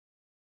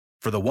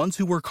For the ones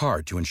who work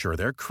hard to ensure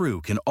their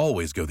crew can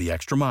always go the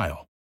extra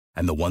mile,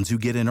 and the ones who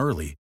get in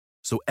early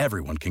so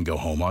everyone can go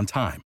home on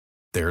time,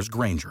 there's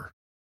Grainger,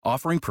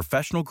 offering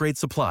professional-grade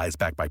supplies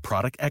backed by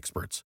product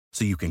experts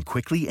so you can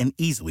quickly and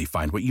easily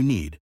find what you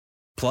need.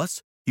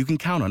 Plus, you can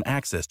count on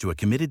access to a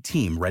committed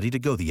team ready to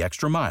go the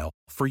extra mile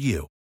for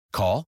you.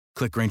 Call,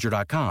 click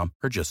Grainger.com,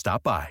 or just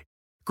stop by.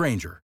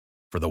 Grainger,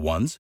 for the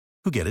ones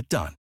who get it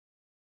done.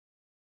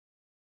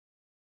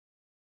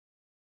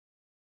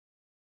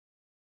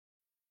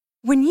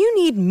 When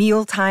you need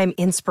mealtime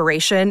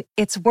inspiration,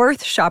 it's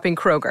worth shopping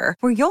Kroger,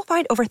 where you'll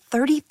find over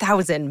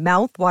 30,000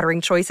 mouth-watering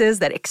choices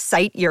that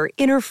excite your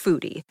inner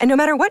foodie. And no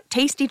matter what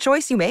tasty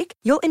choice you make,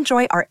 you'll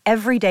enjoy our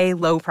everyday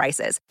low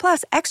prices,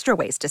 plus extra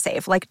ways to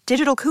save, like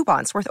digital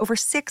coupons worth over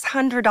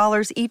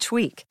 $600 each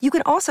week. You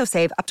can also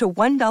save up to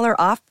 $1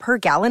 off per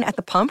gallon at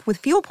the pump with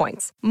fuel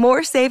points.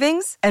 More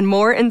savings and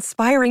more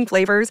inspiring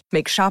flavors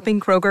make shopping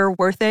Kroger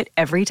worth it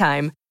every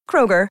time.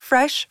 Kroger,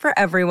 fresh for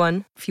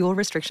everyone. Fuel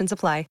restrictions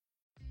apply.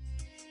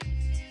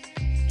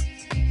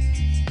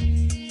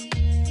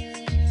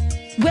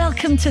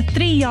 Welcome to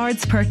 3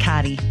 Yards Per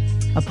Carry,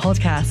 a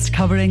podcast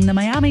covering the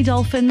Miami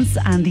Dolphins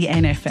and the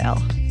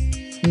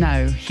NFL.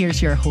 Now,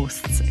 here's your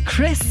hosts,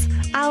 Chris,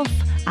 Alf,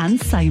 and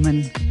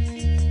Simon.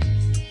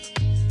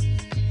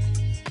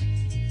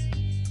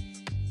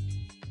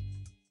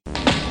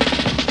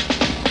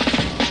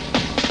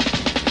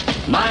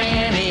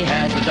 Miami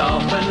has the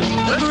Dolphins,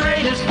 the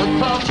greatest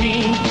football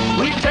team.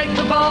 We take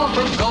the ball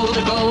from goal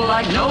to goal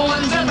like no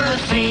one's ever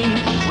seen.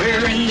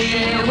 We're in the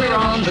air, we're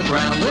on the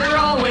ground, we're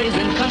always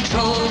in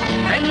control.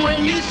 And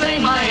when you say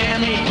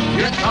Miami,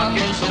 you're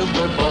talking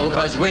Super Bowl,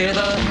 because we're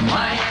the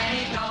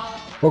Miami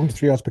Dolphins. Welcome to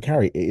 3 Yards Per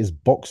Carry. It is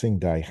Boxing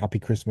Day. Happy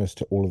Christmas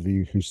to all of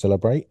you who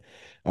celebrate.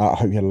 I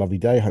hope you had a lovely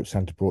day. I hope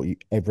Santa brought you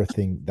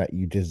everything that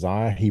you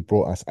desire. He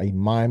brought us a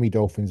Miami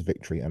Dolphins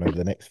victory, and over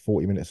the next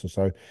 40 minutes or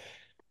so,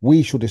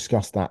 we shall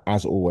discuss that.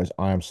 As always,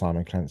 I am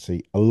Simon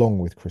Clancy, along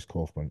with Chris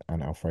Kaufman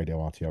and Alfredo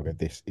Artiaga.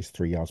 This is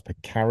 3 Yards Per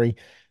Carry.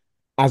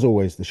 As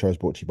always, the show is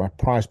brought to you by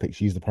Prize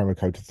Picks. Use the promo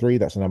code 3,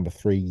 that's the number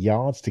 3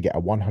 yards, to get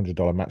a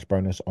 $100 match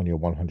bonus on your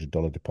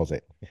 $100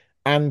 deposit.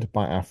 And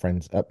by our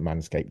friends at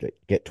Manscaped.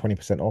 Get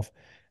 20% off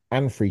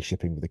and free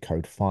shipping with the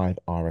code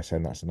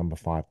 5RSN. That's the number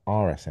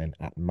 5RSN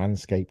at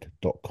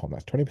manscaped.com.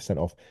 That's 20%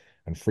 off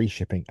and free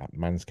shipping at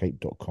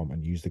manscaped.com,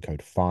 and use the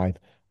code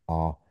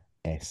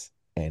 5RSN.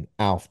 And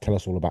Alf, tell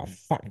us all about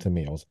Factor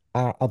Meals,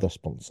 our other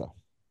sponsor.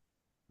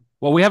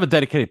 Well, we have a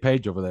dedicated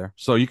page over there.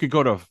 So you could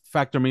go to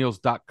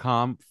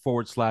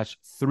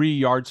factormeals.com/3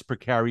 yards per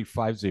carry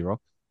 50.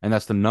 And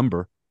that's the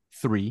number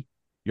 3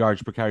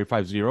 yards per carry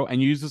 50.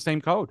 And you use the same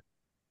code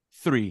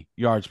 3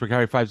 yards per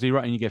carry 50.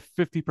 And you get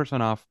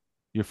 50% off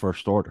your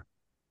first order.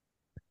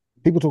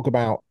 People talk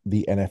about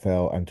the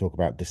NFL and talk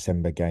about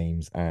December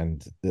games.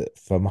 And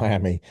for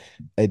Miami,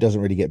 it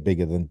doesn't really get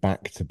bigger than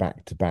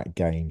back-to-back-to-back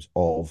games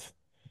of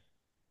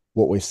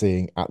what we're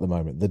seeing at the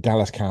moment. The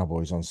Dallas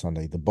Cowboys on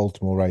Sunday, the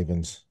Baltimore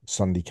Ravens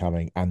Sunday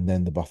coming, and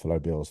then the Buffalo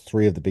Bills.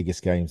 3 of the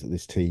biggest games that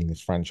this team,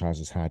 this franchise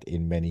has had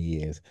in many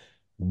years.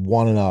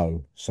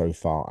 1-0 so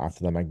far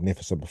after the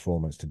magnificent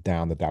performance to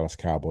down the Dallas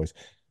Cowboys.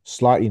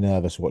 Slightly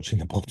nervous watching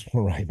the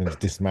Baltimore Ravens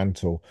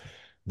dismantle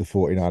the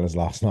 49ers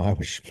last night,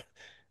 which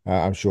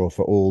I'm sure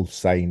for all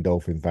sane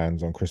Dolphin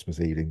fans on Christmas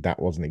evening,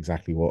 that wasn't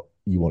exactly what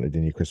you wanted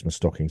in your Christmas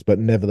stockings. But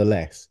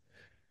nevertheless,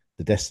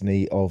 the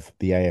destiny of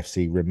the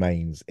AFC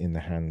remains in the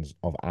hands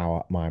of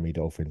our Miami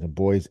Dolphins. And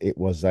boys, it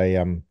was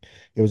a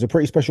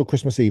pretty special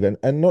Christmas Eve,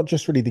 and not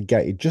just really the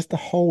game, just the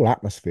whole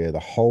atmosphere, the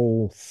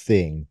whole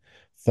thing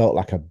felt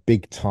like a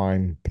big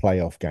time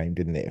playoff game,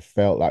 didn't it? It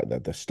felt like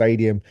the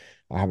stadium.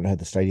 I haven't heard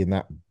the stadium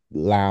that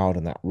loud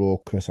and that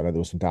raucous. I know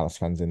there were some Dallas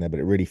fans in there, but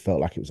it really felt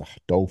like it was a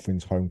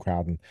Dolphins home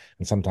crowd, and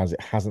sometimes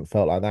it hasn't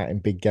felt like that in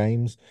big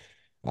games.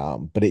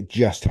 But it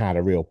just had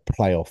a real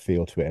playoff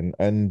feel to it,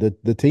 and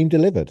the team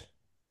delivered.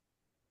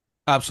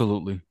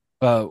 Absolutely.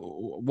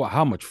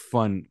 How much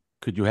fun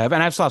could you have?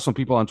 And I saw some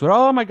people on Twitter,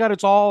 oh my God,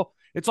 it's all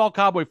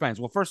Cowboy fans.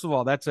 Well, first of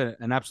all, that's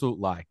an absolute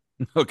lie.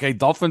 Okay,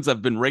 Dolphins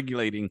have been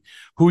regulating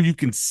who you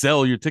can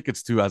sell your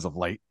tickets to as of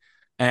late.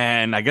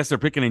 And I guess they're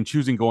picking and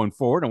choosing going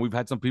forward. And we've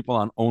had some people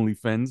on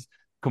OnlyFans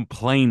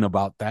complain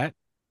about that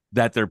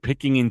they're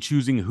picking and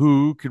choosing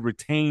who could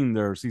retain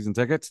their season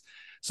tickets.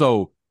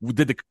 So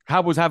did the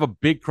Cowboys have a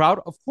big crowd?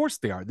 Of course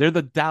they are. They're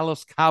the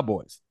Dallas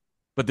Cowboys.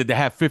 But did they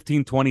have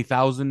 15,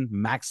 20,000,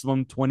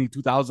 maximum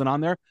 22,000 on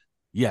there?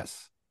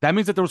 Yes. That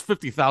means that there was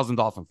 50,000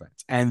 Dolphin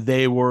fans, and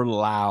they were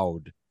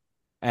loud.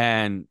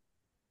 And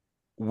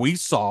we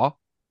saw,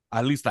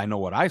 at least I know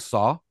what I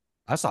saw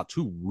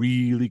 2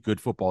 really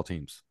good football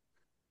teams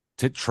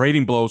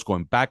trading blows,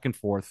 going back and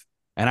forth.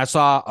 And I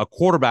saw a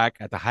quarterback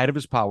at the height of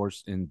his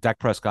powers in Dak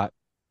Prescott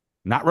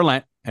not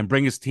relent and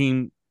bring his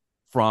team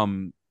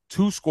from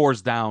 2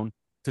 scores down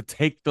to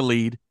take the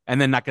lead and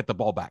then not get the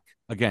ball back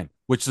again,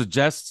 which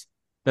suggests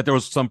that there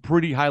was some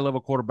pretty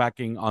high-level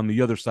quarterbacking on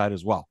the other side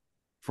as well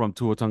from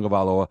Tua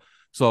Tagovailoa.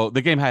 So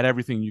the game had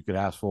everything you could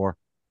ask for.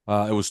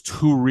 It was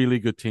 2 really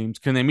good teams.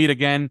 Can they meet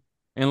again?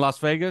 in Las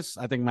Vegas.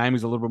 I think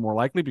Miami's a little bit more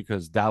likely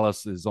because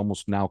Dallas is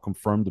almost now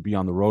confirmed to be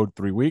on the road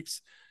 3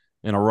 weeks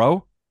in a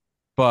row.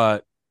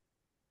 But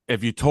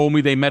if you told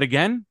me they met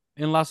again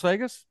in Las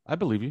Vegas, I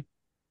believe you.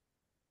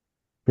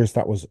 Chris,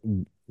 that was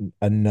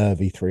a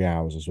nervy 3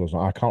 hours as well. So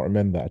I can't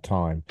remember a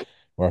time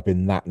where I've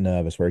been that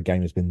nervous, where a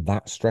game has been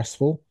that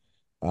stressful.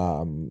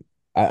 And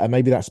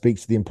maybe that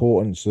speaks to the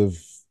importance of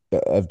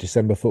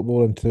December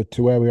football and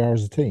to where we are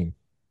as a team.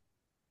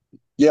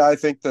 Yeah, I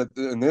think that,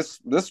 and this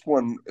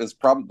one is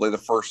probably the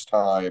first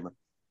time,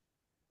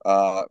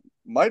 uh,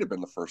 might have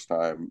been the first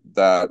time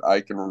that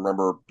I can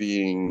remember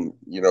being,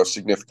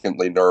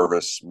 significantly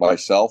nervous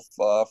myself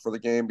for the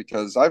game,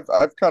 because I've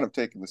kind of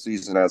taken the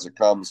season as it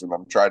comes, and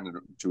I'm trying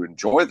to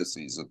enjoy the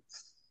season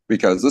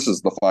because this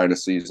is the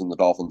finest season the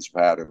Dolphins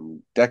have had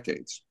in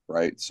decades,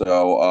 right?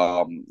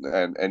 So,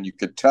 and you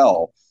could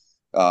tell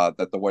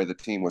that the way the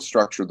team was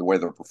structured, the way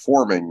they're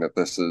performing, that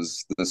this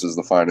is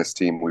the finest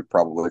team we've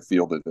probably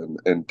fielded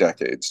in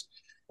decades.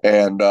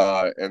 And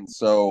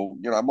so,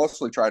 I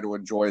mostly try to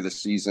enjoy the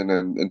season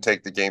and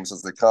take the games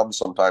as they come.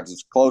 Sometimes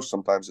it's close,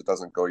 sometimes it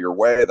doesn't go your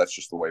way. That's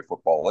just the way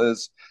football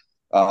is.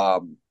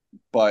 Um,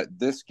 but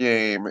this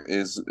game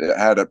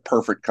had a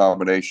perfect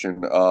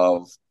combination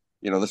of,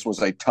 this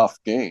was a tough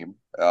game,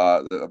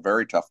 a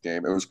very tough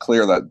game. It was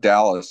clear that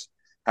Dallas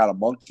had a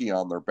monkey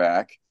on their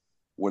back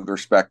with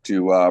respect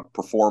to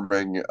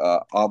performing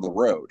on the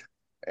road,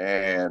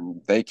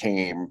 and they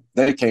came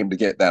to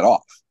get that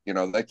off.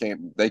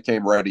 They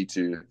came ready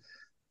to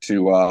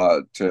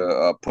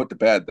put to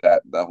bed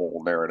that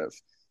whole narrative.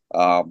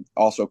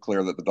 Also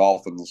clear that the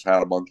Dolphins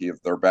had a monkey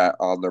of their back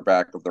on their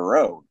back of their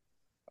own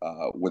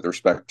with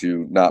respect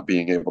to not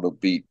being able to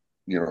beat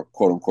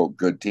quote unquote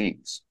good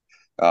teams.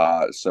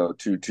 So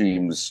two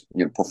teams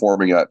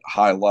performing at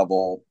high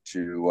level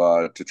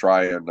to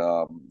try and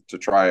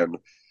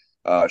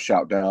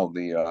shout down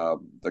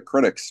the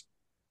critics,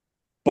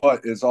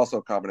 but it's also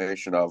a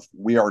combination of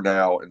we are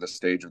now in the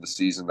stage of the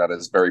season that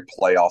is very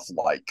playoff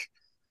like,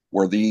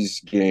 where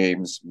these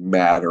games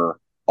matter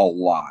a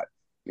lot.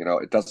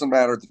 It doesn't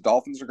matter. The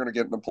Dolphins are going to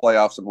get in the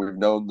playoffs, and we've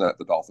known that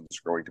the Dolphins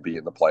are going to be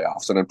in the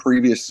playoffs. And in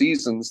previous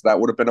seasons, that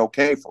would have been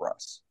okay for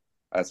us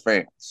as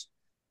fans.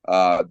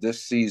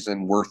 This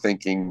season, we're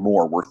thinking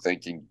more. We're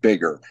thinking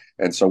bigger.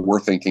 And so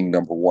we're thinking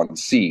number one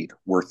seed.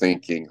 We're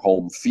thinking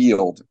home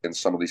field in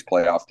some of these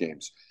playoff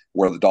games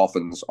where the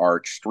Dolphins are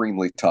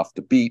extremely tough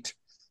to beat,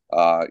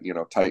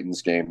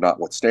 Titans game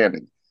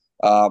notwithstanding.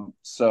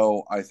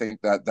 So I think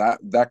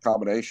that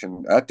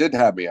combination, that did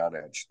have me on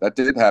edge. That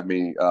did have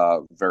me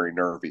very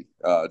nervy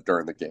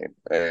during the game.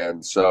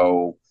 And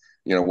so,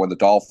 when the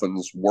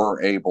Dolphins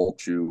were able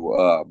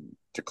to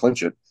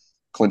clinch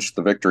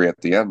the victory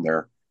at the end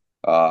there,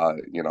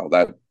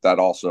 that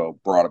also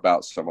brought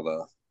about some of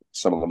the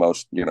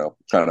most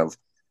kind of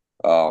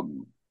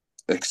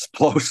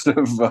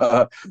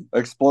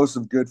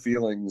explosive good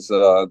feelings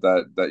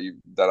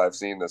that I've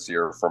seen this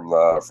year from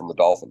the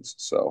Dolphins.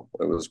 So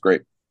it was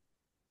great.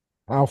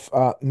 Alf,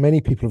 many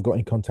people have got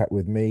in contact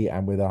with me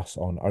and with us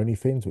on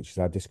OnlyFins, which is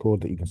our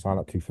Discord that you can sign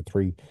up to for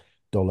 $3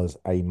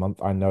 a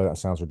month. I know that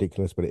sounds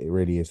ridiculous, but it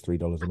really is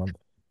 $3 a month.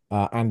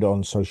 And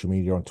on social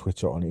media, on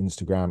Twitter, on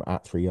Instagram,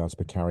 at 3 yards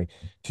per carry,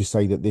 to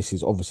say that this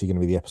is obviously going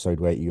to be the episode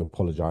where you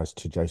apologize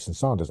to Jason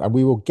Sanders. And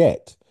we will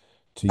get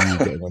to you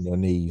getting on your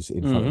knees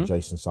in front of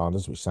Jason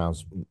Sanders, which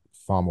sounds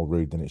far more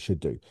rude than it should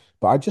do.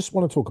 But I just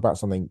want to talk about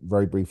something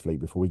very briefly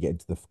before we get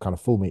into the kind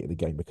of full meat of the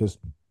game, because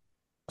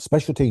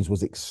special teams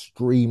was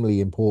extremely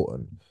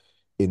important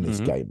in this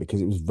game, because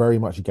it was very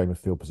much a game of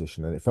field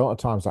position, and it felt at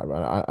times like,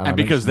 and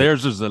because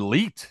theirs is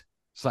elite,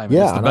 Simon.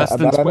 Yeah, it's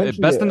the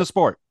best in the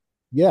sport.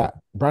 Yeah,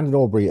 Brandon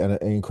Aubrey, an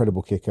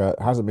incredible kicker,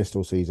 hasn't missed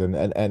all season,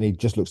 and he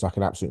just looks like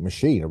an absolute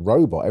machine, a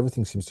robot.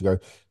 Everything seems to go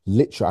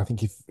literally. I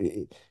think if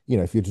you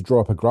were to draw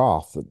up a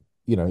graph,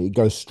 it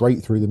goes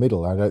straight through the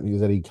middle. I don't think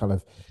there's any kind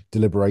of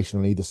deliberation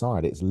on either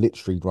side. It's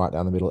literally right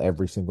down the middle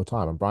every single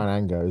time. And Brian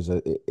Anger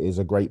is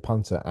a great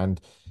punter,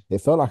 and it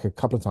felt like a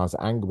couple of times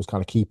that Anger was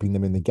kind of keeping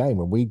them in the game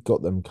when we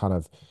got them kind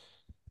of,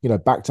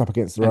 backed up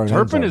against their own.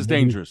 Turpin is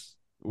dangerous.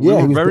 We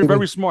were very,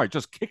 very smart.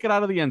 Just kick it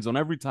out of the end zone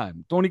every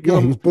time. Don't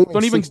even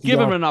give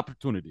him an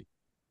opportunity.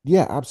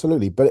 Yeah,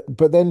 absolutely. But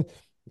then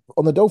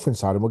on the Dolphins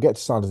side, and we'll get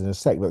to Sanders in a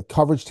sec, but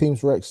coverage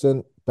teams were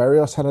excellent.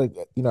 Berrios had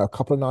a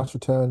couple of nice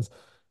returns.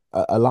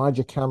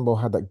 Elijah Campbell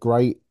had that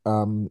great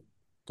kind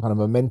of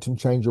momentum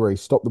changer where he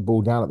stopped the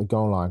ball down at the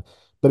goal line.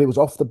 But it was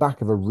off the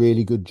back of a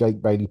really good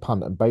Jake Bailey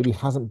punt. And Bailey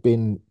hasn't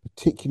been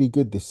particularly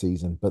good this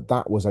season, but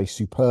that was a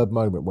superb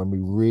moment when we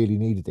really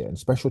needed it. And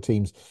special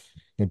teams,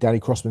 Danny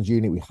Crossman's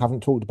unit, we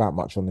haven't talked about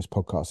much on this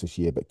podcast this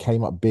year, but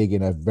came up big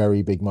in a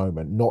very big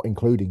moment, not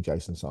including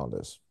Jason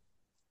Sanders.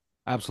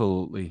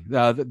 Absolutely.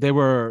 They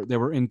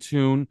were in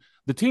tune.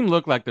 The team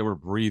looked like they were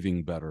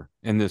breathing better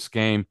in this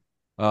game.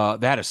 They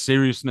had a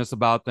seriousness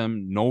about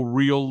them, no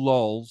real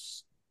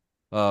lulls.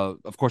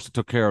 Of course, it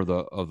took care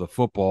of the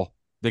football.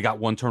 They got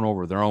one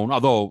turnover of their own,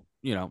 although,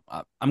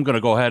 I'm going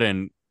to go ahead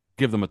and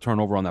give them a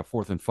turnover on that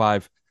 4th and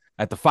 5.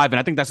 at the 5. And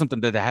I think that's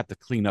something that they have to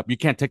clean up. You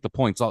can't take the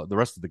points all the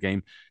rest of the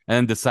game and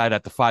then decide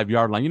at the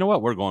 5-yard line, you know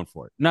what, we're going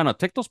for it. No,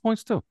 take those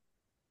points too,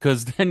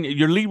 because then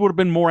your lead would have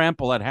been more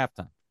ample at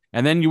halftime.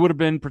 And then you would have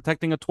been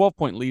protecting a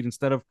 12-point lead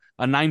instead of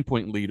a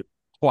 9-point lead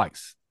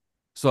twice.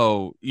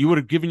 So you would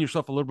have given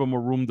yourself a little bit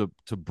more room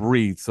to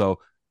breathe. So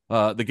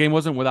the game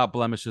wasn't without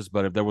blemishes,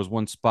 but if there was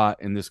one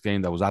spot in this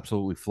game that was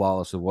absolutely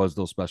flawless, it was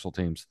those special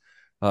teams.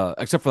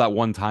 Except for that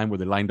one time where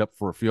they lined up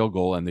for a field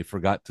goal and they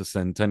forgot to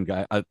send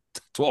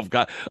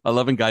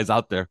 11 guys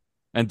out there.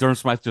 And Durham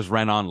Smythe just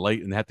ran on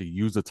late and had to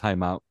use a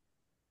timeout.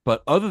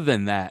 But other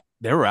than that,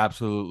 they were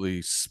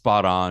absolutely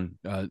spot on.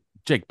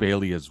 Jake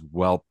Bailey as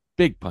well.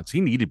 Big punts. He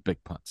needed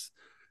big punts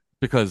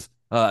because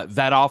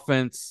that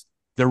offense,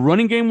 their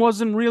running game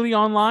wasn't really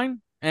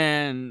online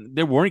and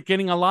they weren't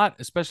getting a lot,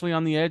 especially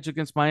on the edge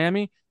against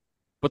Miami.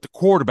 But the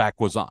quarterback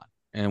was on.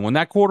 And when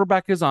that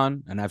quarterback is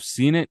on, and I've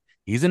seen it,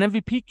 he's an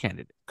MVP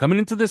candidate coming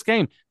into this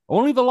game.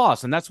 Only the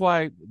loss. And that's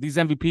why these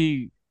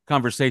MVP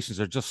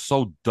conversations are just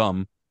so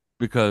dumb,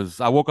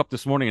 because I woke up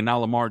this morning and now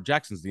Lamar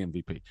Jackson's the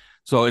MVP.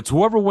 So it's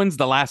whoever wins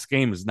the last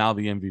game is now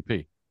the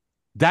MVP.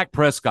 Dak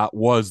Prescott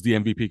was the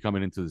MVP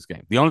coming into this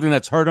game. The only thing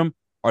that's hurt him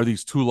are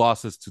these 2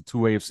 losses to 2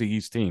 AFC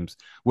East teams,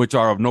 which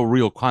are of no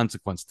real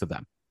consequence to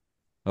them.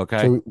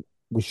 Okay. So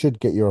we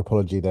should get your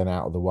apology then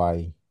out of the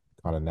way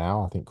kind of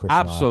now. I think Chris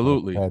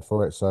absolutely and I are prepared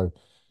for it. So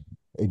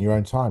in your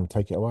own time,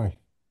 take it away.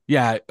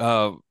 Yeah,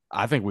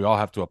 I think we all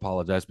have to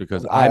apologize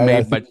because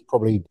I think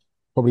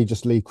probably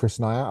just leave Chris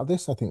and I out of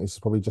this. I think this is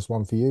probably just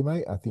one for you,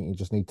 mate. I think you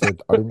just need to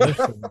own this.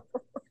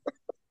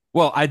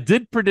 Well, I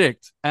did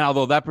predict, and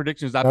although that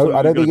prediction is absolutely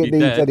I don't think it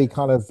needs dead, any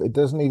kind of. It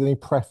doesn't need any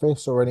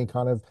preface or any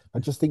kind of. I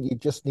just think you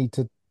just need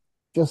to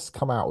just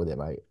come out with it,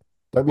 mate.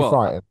 Don't be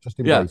frightened. Just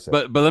embrace it.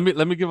 But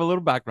let me give a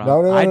little background.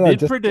 No, I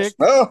did predict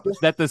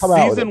that the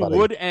season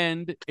would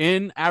end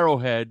in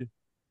Arrowhead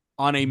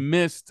on a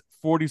missed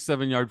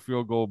 47-yard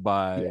field goal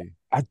by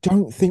I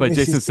don't think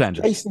Jason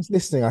Sanders. Jason's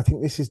listening. I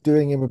think this is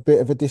doing him a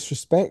bit of a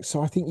disrespect.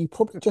 So I think you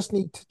probably just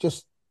need to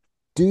just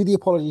do the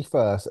apology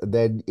first, and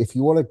then if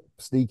you want to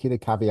sneak in a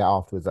caveat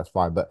afterwards, that's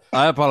fine. But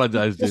I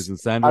apologize, Jason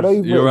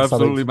Sanders. You're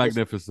absolutely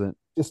magnificent.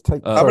 Just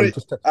take.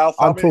 Alf,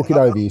 I'm talking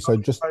over you. So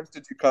just. How many times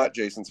did you cut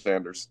Jason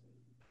Sanders?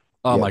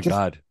 Oh my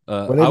God!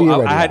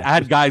 I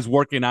had guys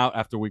working out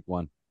after week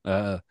 1.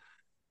 Well,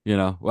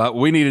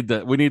 we needed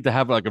to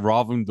have like a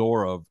revolving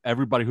door of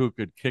everybody who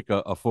could kick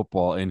a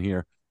football in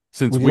here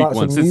since week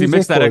 1, since he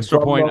missed that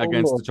extra point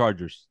against the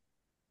Chargers.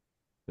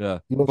 Yeah,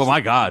 but my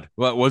God,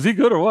 was he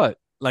good or what?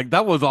 Like,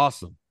 that was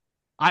awesome.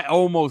 I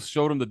almost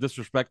showed him the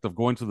disrespect of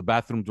going to the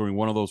bathroom during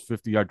one of those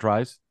 50-yard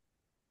tries.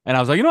 And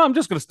I was like, I'm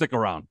just going to stick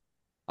around.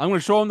 I'm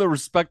going to show him the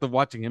respect of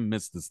watching him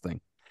miss this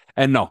thing.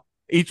 And no,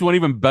 each one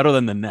even better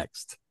than the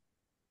next.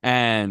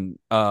 And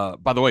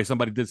by the way,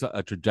 somebody did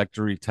a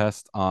trajectory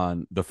test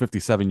on the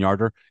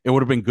 57-yarder. It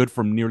would have been good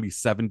from nearly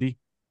 70. It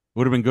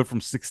would have been good from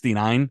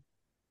 69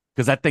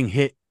 because that thing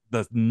hit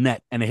the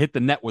net, and it hit the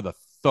net with a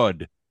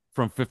thud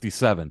from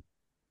 57.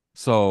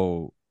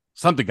 So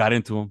something got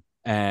into him.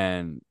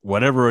 And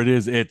whatever it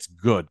is, it's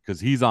good because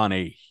he's on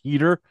a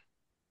heater.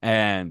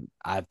 And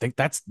I think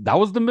that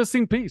was the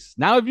missing piece.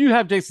 Now, if you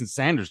have Jason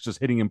Sanders just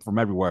hitting him from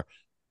everywhere,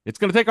 it's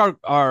going to take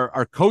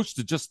our coach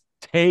to just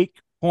take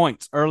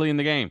points early in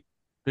the game,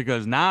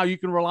 because now you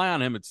can rely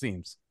on him, it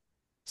seems.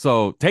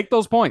 So take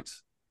those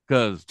points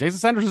because Jason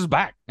Sanders is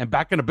back, and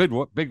back in a big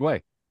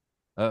way.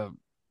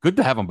 Good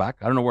to have him back.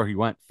 I don't know where he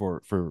went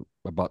for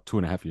about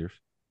 2.5 years.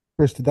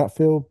 Chris, did that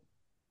feel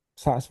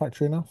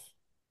satisfactory enough?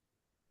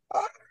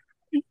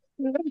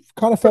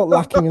 Kind of felt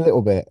lacking a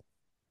little bit.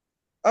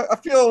 I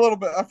feel a little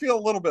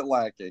bit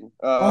lacking.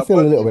 I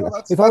feel a little bit.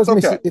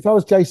 If I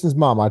was Jason's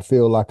mum, I'd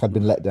feel like I'd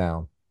been let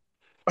down.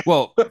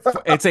 Well,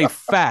 it's a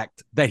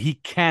fact that he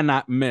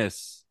cannot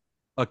miss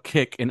a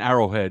kick in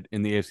Arrowhead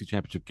in the AFC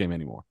Championship game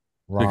anymore,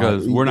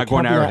 because we're not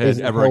going to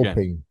Arrowhead ever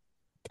again.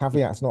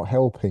 Caveat's not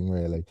helping,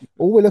 really.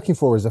 All we're looking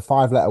for is a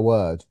 5-letter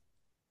word.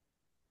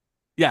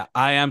 Yeah,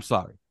 I am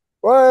sorry.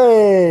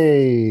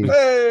 Hey!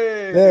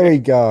 There we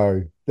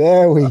go.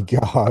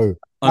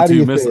 Until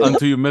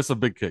you miss a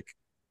big kick.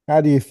 How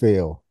do you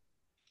feel?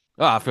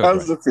 Oh, I feel. How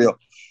does it feel?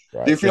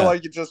 Right. Do you feel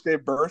like you just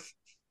gave birth?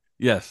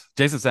 Yes,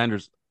 Jason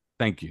Sanders.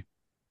 Thank you.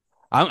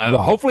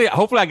 Hopefully,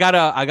 I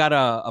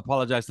gotta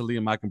apologize to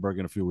Liam Eichenberg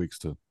in a few weeks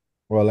too.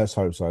 Well, let's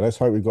hope so. Let's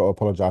hope we've got to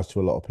apologize to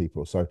a lot of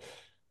people. So,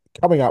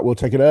 coming up, we'll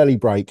take an early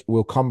break.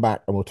 We'll come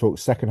back and we'll talk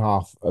second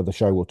half of the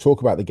show. We'll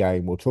talk about the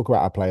game. We'll talk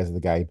about our players of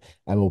the game,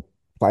 and we'll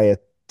play a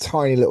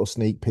tiny little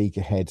sneak peek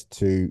ahead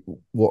to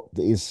what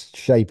is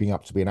shaping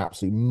up to be an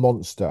absolute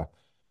monster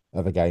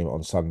of a game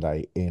on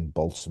Sunday in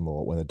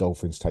Baltimore when the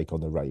Dolphins take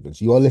on the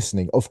Ravens. You are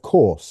listening, of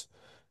course,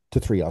 to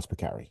 3 Yards Per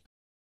Carry.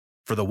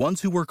 For the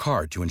ones who work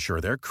hard to ensure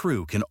their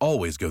crew can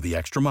always go the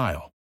extra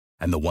mile,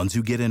 and the ones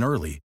who get in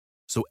early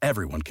so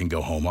everyone can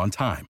go home on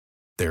time,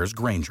 there's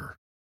Grainger,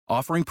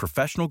 offering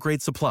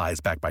professional-grade supplies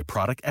backed by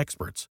product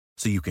experts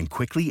so you can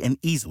quickly and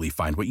easily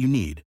find what you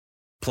need.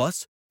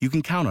 Plus, you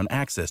can count on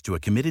access to a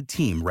committed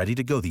team ready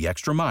to go the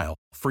extra mile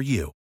for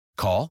you.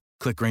 Call,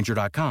 click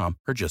Grainger.com,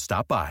 or just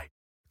stop by.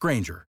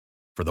 Grainger,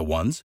 for the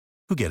ones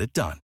who get it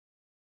done.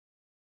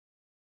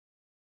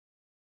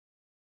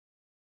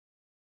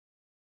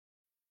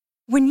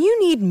 When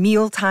you need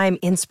mealtime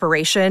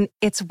inspiration,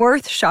 it's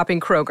worth shopping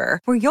Kroger,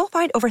 where you'll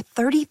find over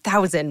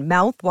 30,000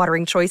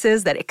 mouth-watering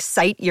choices that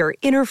excite your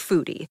inner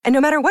foodie. And no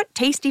matter what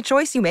tasty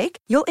choice you make,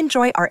 you'll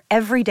enjoy our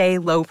everyday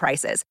low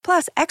prices,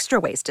 plus extra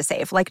ways to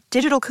save, like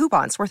digital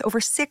coupons worth over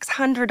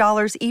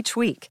 $600 each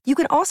week. You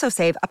can also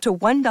save up to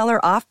 $1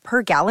 off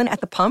per gallon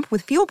at the pump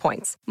with fuel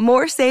points.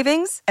 More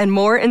savings and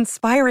more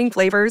inspiring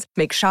flavors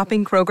make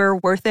shopping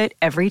Kroger worth it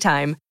every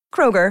time.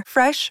 Kroger,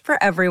 fresh for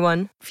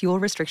everyone. Fuel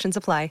restrictions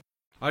apply.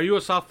 Are you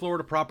a South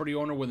Florida property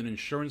owner with an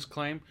insurance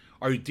claim?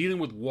 Are you dealing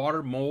with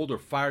water, mold, or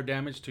fire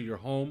damage to your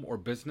home or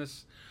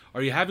business?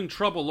 Are you having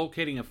trouble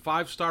locating a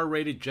 5-star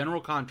rated general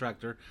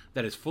contractor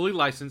that is fully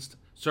licensed,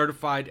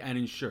 certified, and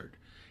insured?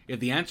 If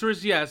the answer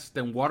is yes,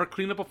 then Water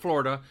Cleanup of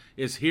Florida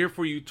is here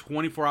for you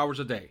 24 hours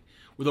a day.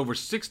 With over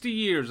 60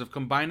 years of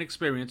combined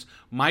experience,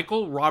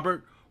 Michael,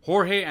 Robert,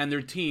 Jorge, and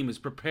their team is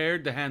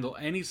prepared to handle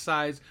any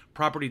size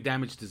property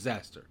damage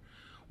disaster.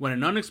 When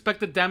an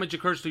unexpected damage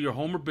occurs to your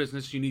home or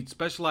business, you need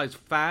specialized,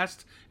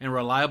 fast, and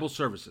reliable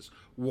services.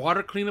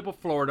 Water Cleanup of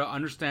Florida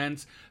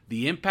understands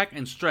the impact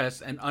and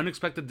stress an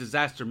unexpected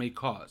disaster may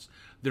cause.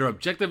 Their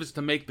objective is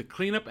to make the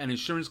cleanup and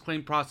insurance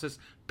claim process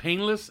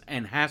painless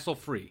and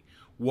hassle-free.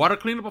 Water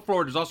Cleanup of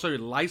Florida is also a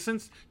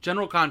licensed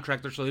general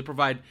contractor, so they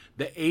provide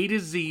the A to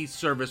Z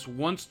service,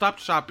 one-stop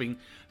shopping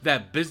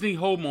that busy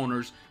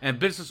homeowners and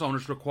business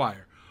owners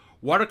require.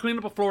 Water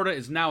Cleanup of Florida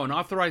is now an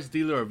authorized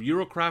dealer of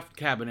Eurocraft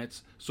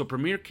cabinets, so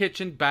premier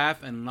kitchen,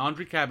 bath, and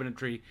laundry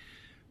cabinetry,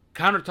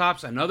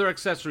 countertops, and other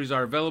accessories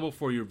are available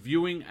for your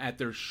viewing at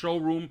their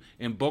showroom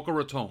in Boca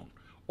Raton.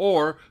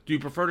 Or, do you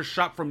prefer to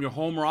shop from your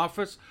home or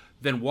office?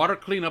 Then Water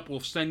Cleanup will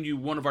send you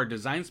one of our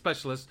design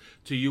specialists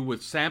to you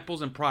with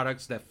samples and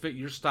products that fit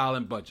your style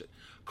and budget.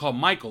 Call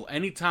Michael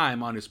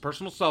anytime on his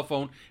personal cell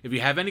phone if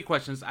you have any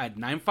questions at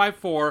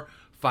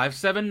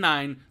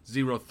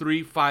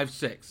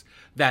 954-579-0356.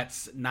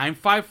 That's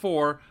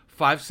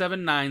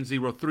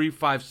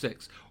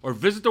 954-579-0356. Or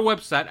visit their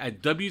website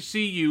at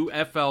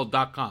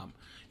WCUFL.com.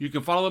 You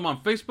can follow them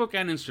on Facebook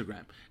and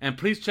Instagram. And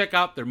please check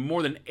out their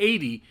more than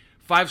 80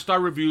 5-star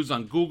reviews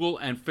on Google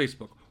and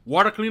Facebook.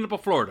 Water Cleanup of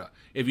Florida.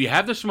 If you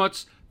have the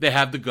schmutz, they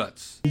have the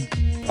guts.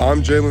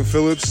 I'm Jalen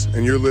Phillips,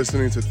 and you're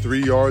listening to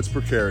 3 Yards Per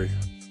Carry.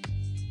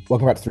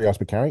 Welcome back to 3 Yards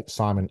Per Carry.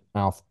 Simon,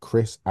 Alf,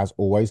 Chris, as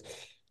always.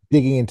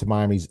 Digging into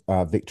Miami's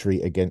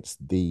victory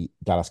against the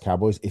Dallas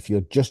Cowboys. If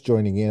you're just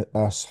joining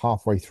us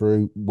halfway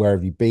through, where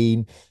have you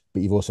been?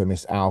 But you've also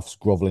missed Alf's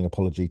groveling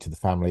apology to the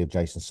family of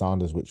Jason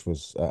Sanders, which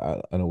was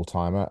an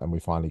all-timer, and we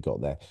finally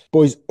got there.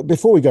 Boys,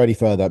 before we go any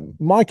further,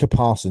 Micah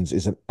Parsons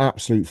is an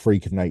absolute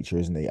freak of nature,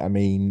 isn't he? I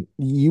mean,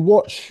 you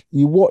watch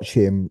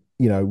him,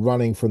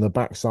 running from the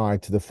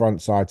backside to the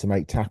front side to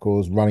make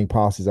tackles, running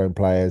past his own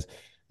players.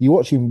 You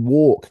watch him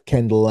walk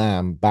Kendall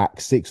Lamb back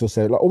 6 or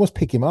 7, like almost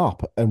pick him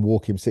up and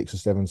walk him 6 or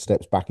 7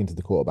 steps back into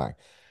the quarterback.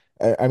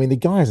 I mean, the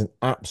guy is an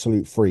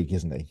absolute freak,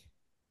 isn't he?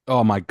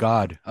 Oh, my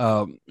God.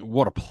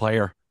 What a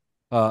player.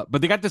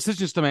 But they got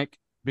decisions to make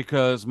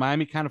because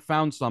Miami kind of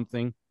found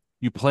something.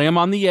 You play him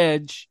on the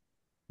edge.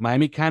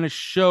 Miami kind of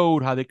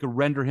showed how they could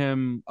render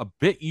him a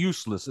bit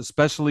useless,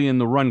 especially in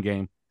the run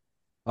game.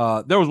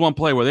 There was one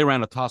play where they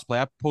ran a toss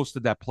play. I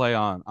posted that play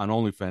on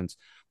OnlyFans.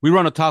 We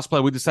run a toss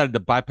play. We decided to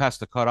bypass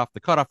the cutoff. The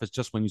cutoff is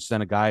just when you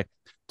send a guy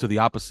to the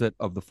opposite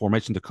of the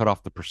formation to cut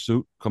off the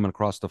pursuit coming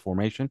across the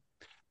formation.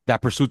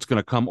 That pursuit's going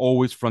to come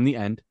always from the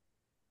end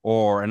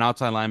or an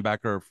outside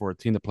linebacker for a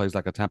team that plays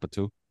like a Tampa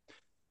 2.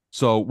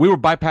 So we were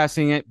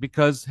bypassing it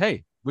because,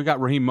 hey, we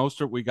got Raheem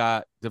Mostert. We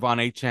got Devon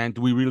Achane.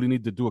 Do we really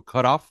need to do a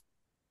cutoff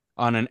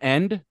on an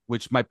end,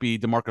 which might be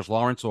DeMarcus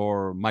Lawrence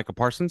or Micah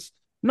Parsons?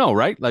 No,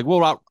 right? Like,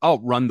 we'll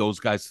outrun those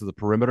guys to the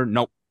perimeter.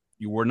 Nope,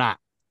 you were not.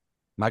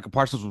 Micah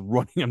Parsons was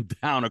running him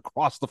down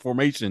across the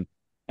formation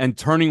and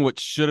turning what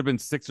should have been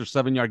 6 or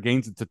 7 yard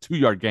gains into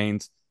 2-yard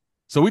gains.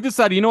 So we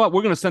decided, you know what?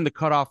 We're going to send the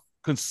cutoff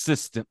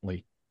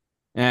consistently.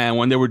 And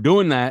when they were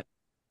doing that,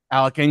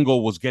 Alec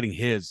Engel was getting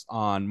his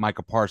on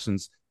Micah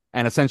Parsons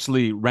and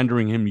essentially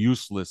rendering him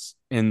useless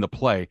in the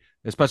play,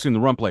 especially in the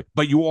run play.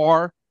 But you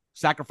are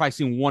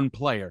sacrificing one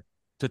player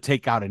to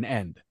take out an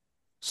end.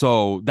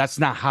 So that's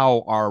not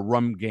how our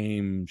run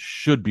game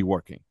should be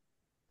working.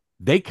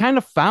 They kind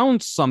of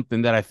found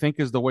something that I think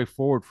is the way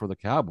forward for the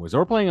Cowboys. They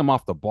were playing him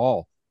off the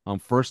ball on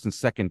 1st and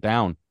 2nd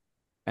down,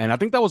 and I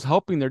think that was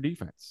helping their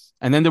defense.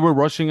 And then they were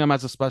rushing him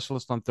as a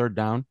specialist on 3rd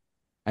down,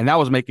 and that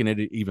was making it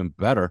even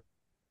better.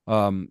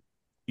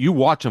 You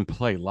watch him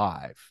play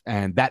live,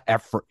 and that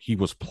effort he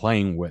was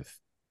playing with,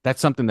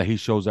 that's something that he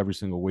shows every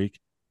single week.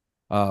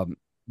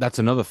 That's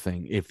another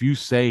thing. If you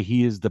say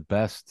he is the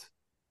best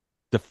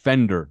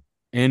defender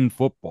in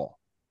football,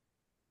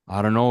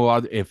 I don't know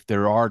if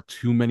there are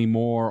too many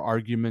more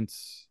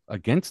arguments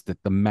against it.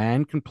 The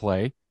man can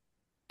play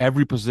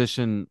every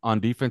position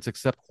on defense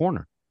except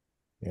corner,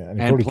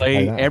 and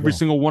play every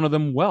single one of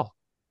them well.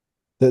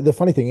 The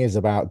funny thing is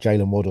about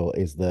Jalen Waddle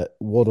is that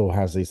Waddle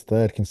has his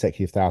third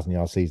consecutive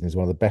 1,000-yard season. He's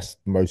one of the best,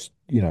 most,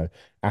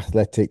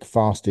 athletic,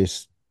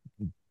 fastest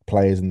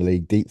players in the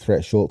league, deep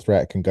threat, short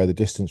threat, can go the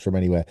distance from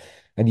anywhere.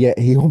 And yet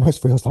he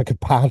almost feels like a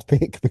bad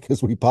pick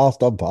because we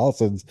passed on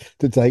Parsons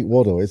to take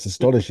Waddle. It's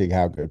astonishing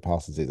how good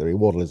Parsons is. I mean,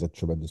 Waddle is a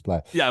tremendous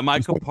player. Yeah,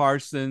 Michael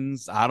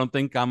Parsons. I don't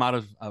think I'm out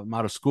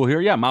of school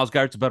here. Yeah, Myles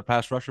Garrett's a better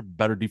pass rusher,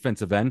 better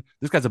defensive end.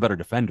 This guy's a better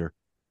defender.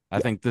 I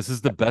think this is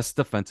the best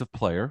defensive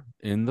player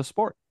in the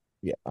sport.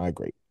 Yeah, I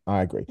agree.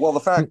 I agree. Well,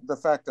 the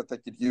fact that they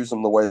could use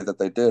him the way that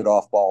they did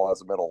off ball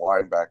as a middle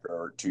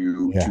linebacker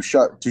to Yeah.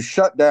 to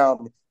shut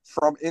down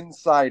from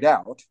inside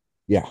out,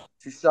 Yeah.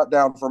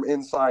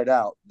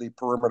 the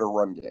perimeter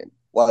run game.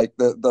 Like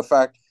the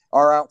fact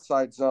our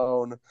outside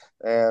zone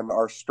and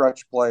our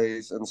stretch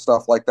plays and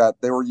stuff like that,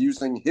 they were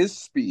using his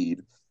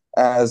speed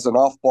as an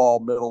off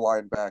ball middle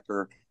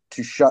linebacker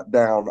to shut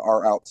down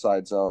our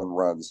outside zone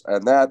runs,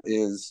 and that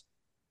is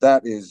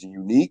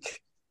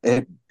unique.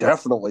 It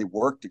definitely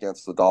worked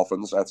against the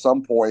Dolphins. At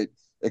some point,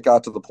 it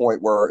got to the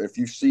point where if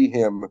you see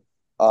him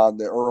on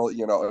the early,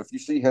 if you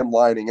see him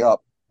lining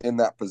up in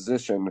that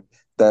position,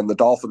 then the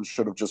Dolphins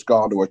should have just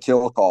gone to a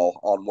kill call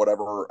on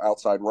whatever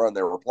outside run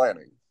they were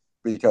planning,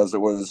 because it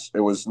was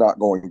not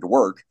going to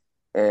work.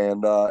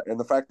 And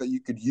the fact that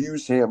you could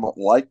use him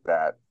like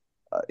that,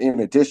 in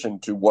addition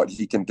to what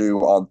he can do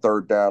on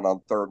third down, on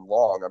third and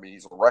long. I mean,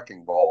 he's a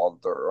wrecking ball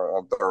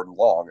on third and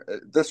long.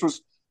 This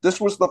was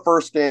the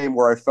first game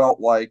where I felt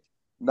like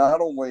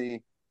not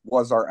only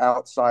was our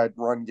outside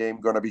run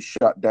game going to be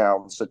shut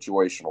down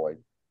situationally,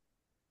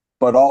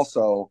 but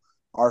also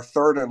our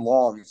third and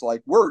long is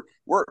like we're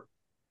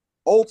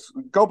old.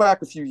 Go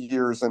back a few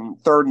years, and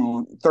third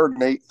and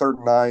 8, third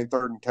and 9,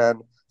 third and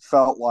 10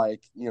 felt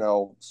like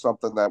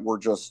something that we're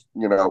just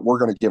we're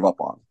going to give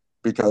up on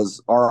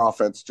because our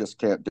offense just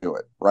can't do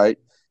it, right?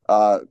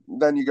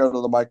 Then you go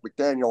to the Mike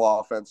McDaniel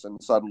offense, and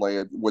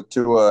suddenly with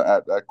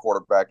Tua at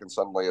quarterback, and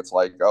suddenly it's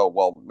like, oh,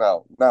 well,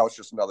 now it's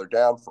just another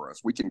down for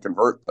us. We can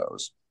convert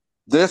those.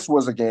 This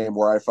was a game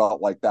where I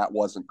felt like that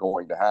wasn't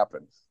going to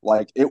happen.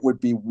 Like it would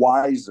be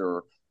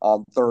wiser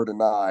on third and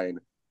 9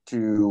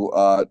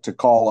 to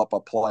call up a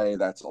play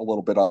that's a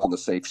little bit on the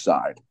safe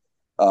side,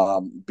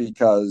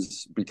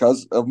 because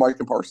of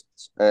Micah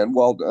Parsons. And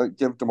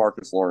give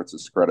DeMarcus Lawrence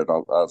his credit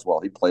as well.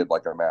 He played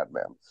like a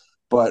madman.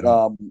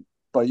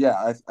 But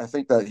yeah, I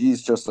think that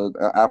he's just an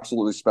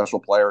absolutely special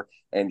player,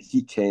 and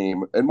he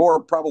came, and more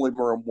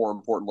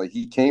importantly,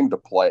 he came to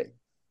play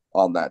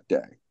on that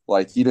day.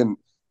 Like he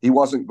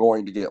wasn't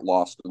going to get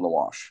lost in the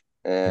wash,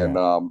 and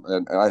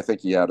I think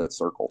he had it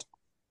circled.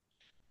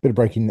 Bit of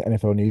breaking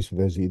NFL news for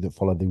those of you that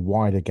follow the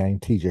wider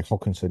game. TJ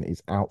Hockenson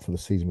is out for the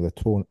season with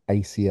a torn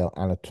ACL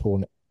and a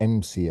torn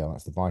MCL.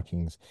 That's the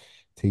Vikings.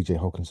 TJ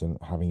Hockenson,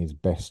 having his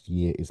best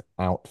year, is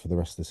out for the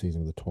rest of the season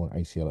with a torn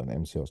ACL and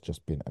MCL. It's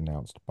just been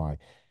announced by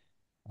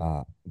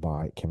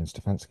Kevin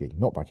Stefanski.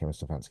 Not by Kevin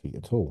Stefanski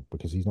at all,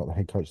 because he's not the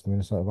head coach of the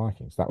Minnesota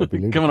Vikings. That would be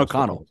Kevin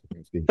O'Connell.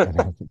 There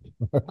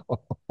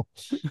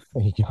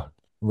you go.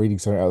 I'm reading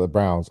something out of the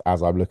Browns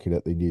as I'm looking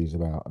at the news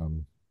about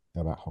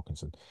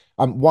Hockenson.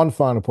 One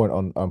final point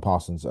on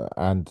Parsons,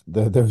 and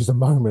there was a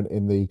moment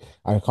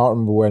I can't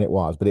remember when it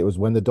was, but it was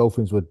when the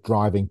Dolphins were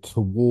driving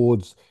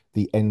towards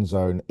the end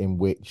zone in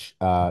which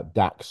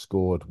Dak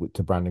scored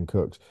to Brandon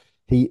Cooks.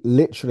 He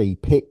literally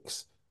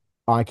picks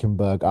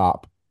Eichenberg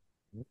up,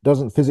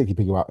 doesn't physically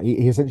pick him up.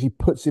 He essentially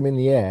puts him in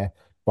the air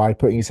by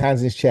putting his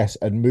hands in his chest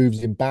and moves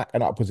him back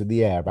and upwards in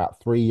the air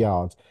about 3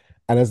 yards.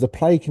 And as the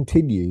play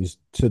continues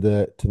to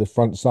the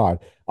front side,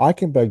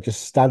 Eichenberg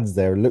just stands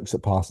there and looks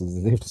at Parsons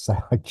as if to say,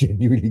 "I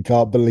genuinely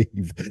can't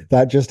believe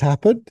that just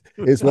happened."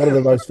 It's one of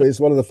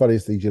the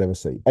funniest things you'll ever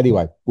see.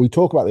 Anyway, we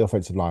talk about the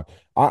offensive line.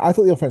 I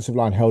thought the offensive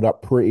line held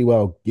up pretty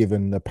well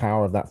given the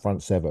power of that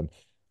front seven.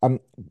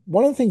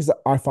 One of the things that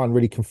I find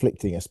really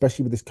conflicting,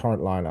 especially with this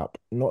current lineup,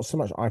 not so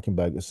much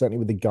Eichenberg, but certainly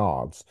with the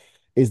guards,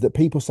 is that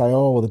people say,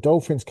 "Oh, well, the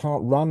Dolphins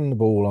can't run the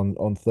ball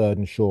on third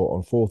and short,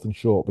 on fourth and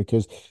short,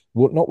 because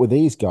not with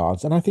these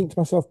guards." And I think to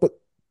myself, but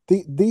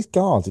these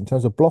guards, in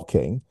terms of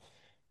blocking,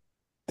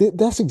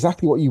 that's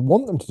exactly what you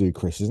want them to do,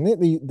 Chris, isn't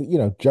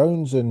it?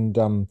 Jones and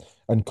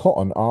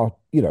Cotton are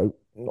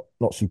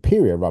not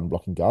superior run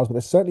blocking guards, but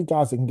they're certainly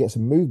guys that can get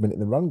some movement in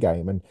the run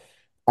game. And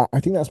I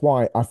think that's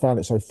why I found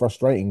it so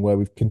frustrating, where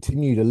we've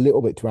continued a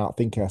little bit to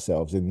outthink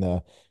ourselves in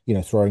the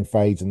throwing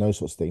fades and those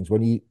sorts of things.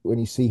 When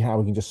you see how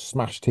we can just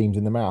smash teams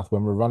in the mouth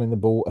when we're running the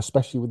ball,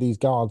 especially with these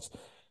guards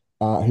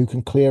who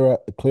can clear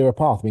a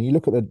path. I mean, you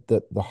look at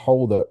the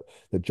hole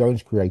that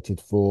Jones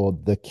created for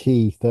the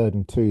key 3rd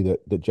and 2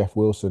 that Jeff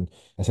Wilson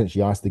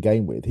essentially iced the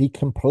game with. He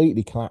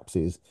completely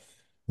collapses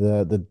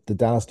the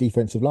Dallas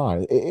defensive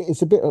line.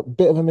 It's a bit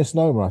of a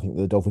misnomer, I think,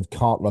 that the Dolphins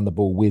can't run the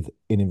ball with,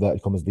 in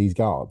inverted commas, these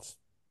guards.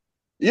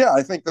 Yeah,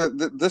 I think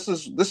that this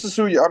is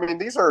who you. I mean,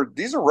 these are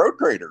road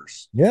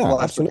graders. Yeah,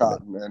 Lester absolutely.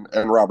 Cotton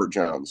and Robert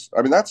Jones.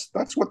 I mean, that's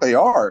what they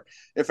are.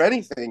 If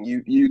anything,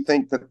 you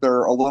think that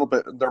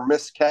they're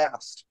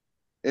miscast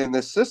in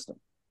this system,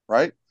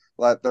 right?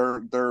 That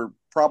they're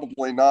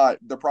probably not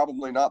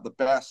the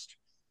best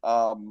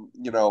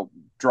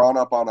drawn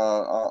up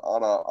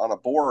on a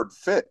board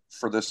fit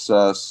for this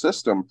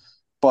system.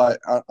 But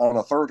on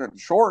a third and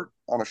short,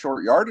 on a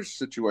short yardage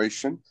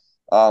situation,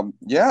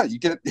 yeah, you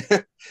get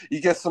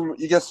you get some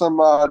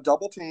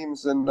double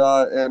teams and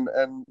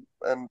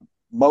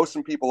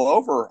motion people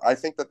over. I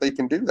think that they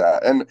can do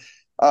that. And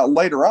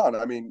later on,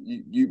 I mean,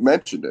 you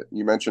mentioned it.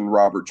 You mentioned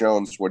Robert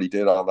Jones, what he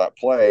did on that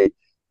play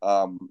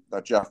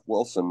that Jeff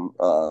Wilson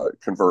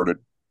converted.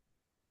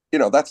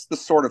 That's the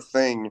sort of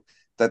thing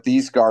that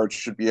these guards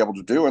should be able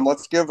to do. And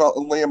let's give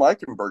Liam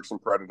Eichenberg some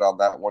credit on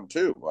that one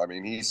too. I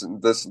mean, he's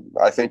this.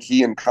 I think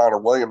he and Connor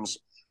Williams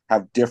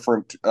have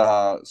different,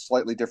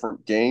 slightly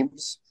different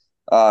games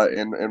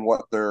in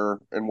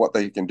what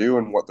they can do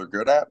and what they're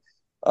good at.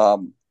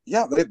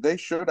 Yeah, they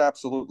should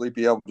absolutely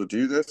be able to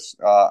do this.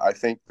 I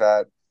think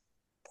that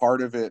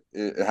part of it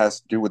has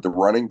to do with the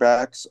running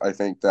backs. I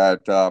think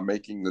that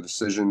making the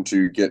decision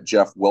to get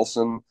Jeff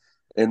Wilson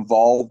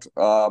involved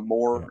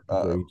more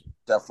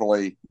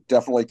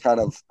definitely kind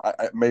of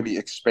maybe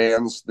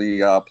expands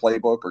the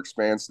playbook or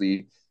expands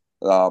the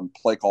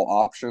play call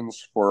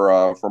options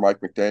for Mike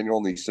McDaniel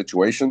in these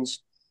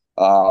situations.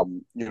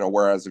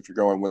 Whereas if you're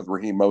going with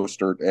Raheem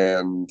Mostert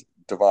and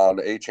Devon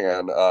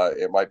Achane,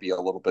 it might be a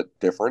little bit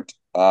different.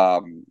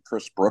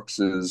 Chris Brooks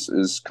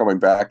is coming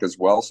back as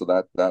well, so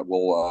that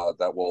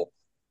will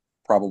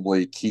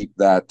probably keep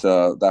that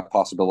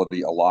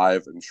possibility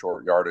alive in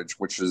short yardage,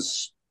 which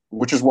is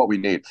what we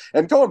need.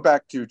 And going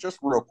back to just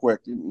real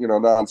quick,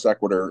 non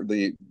sequitur,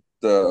 the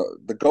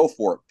go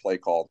for it play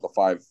call,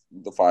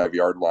 the 5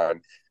 yard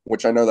line,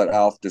 which I know that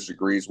Alf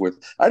disagrees with.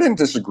 I didn't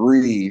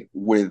disagree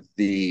with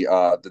the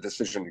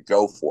decision to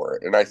go for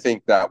it, and I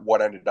think that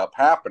what ended up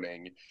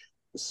happening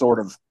sort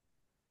of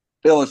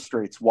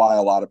illustrates why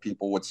a lot of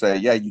people would say,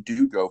 yeah, you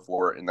do go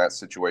for it in that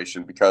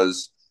situation,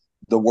 because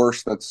the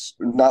worst that's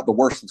not the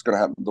worst that's going to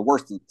happen. The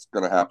worst that's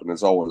going to happen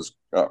is always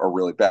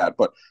really bad,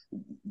 but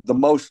the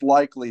most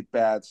likely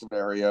bad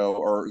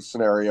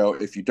scenario,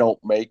 if you don't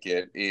make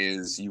it,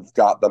 is you've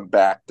got them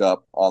backed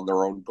up on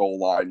their own goal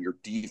line. Your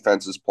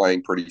defense is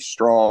playing pretty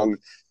strong.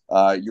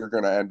 You're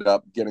going to end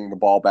up getting the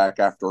ball back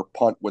after a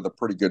punt with a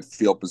pretty good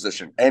field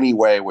position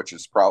anyway, which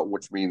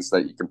means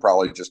that you can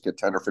probably just get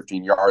 10 or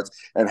 15 yards.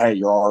 And hey,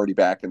 you're already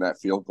back in that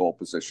field goal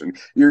position.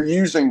 You're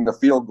using the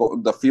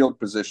field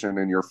position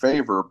in your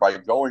favor by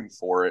going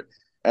for it.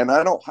 And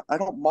I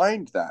don't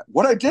mind that.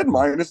 What I did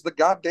mind is the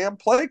goddamn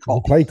play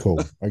call. The play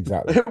call,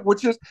 exactly.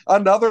 Which is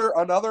another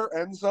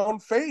end zone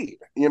fade.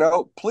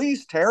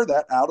 Please tear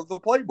that out of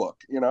the playbook.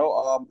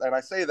 And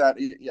I say that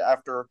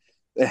after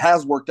it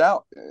has worked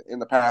out in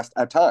the past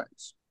at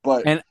times.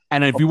 But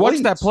if you watch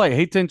that play, I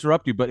hate to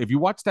interrupt you, but if you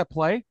watch that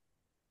play,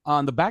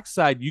 on the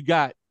backside, you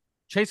got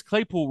Chase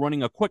Claypool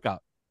running a quick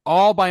out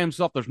all by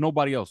himself. There's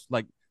nobody else.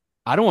 Like,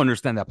 I don't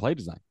understand that play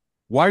design.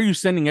 Why are you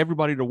sending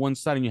everybody to one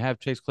side and you have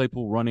Chase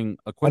Claypool running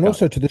a quick out? And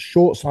also to the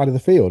short side of the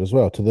field as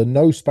well, to the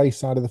no space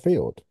side of the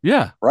field.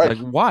 Yeah. Right.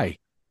 Like, why?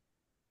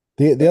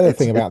 The other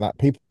thing about that,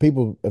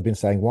 people have been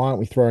saying, why aren't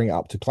we throwing it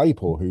up to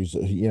Claypool, who's,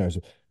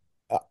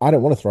 I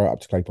don't want to throw it up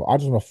to Claypool. I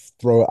just want to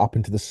throw it up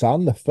into the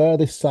sun. The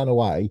furthest sun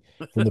away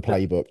from the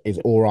playbook is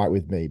all right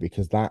with me,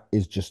 because that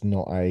is just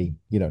not a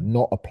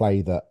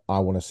play that I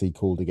want to see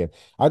called again.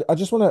 I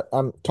just want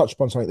to touch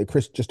upon something that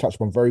Chris just touched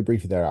upon very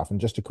briefly there, Alf.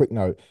 And just a quick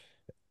note,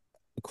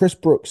 Chris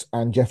Brooks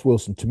and Jeff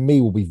Wilson, to me,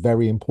 will be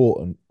very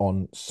important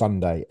on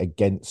Sunday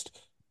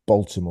against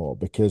Baltimore,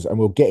 and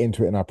we'll get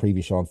into it in our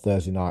preview show on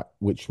Thursday night,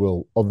 which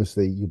will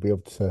obviously you'll be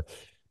able to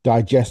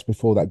digest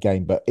before that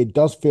game. But it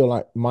does feel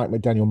like Mike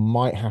McDaniel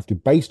might have to,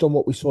 based on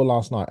what we saw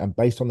last night and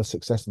based on the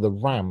success of the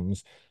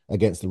Rams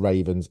against the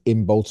Ravens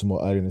in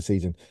Baltimore early in the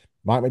season,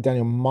 Mike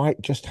McDaniel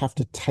might just have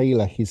to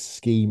tailor his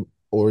scheme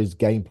or his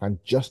game plan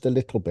just a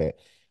little bit.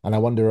 And I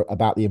wonder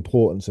about the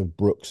importance of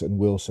Brooks and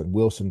Wilson.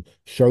 Wilson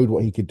showed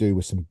what he could do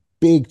with some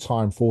big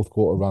time fourth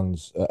quarter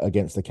runs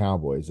against the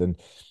Cowboys. And,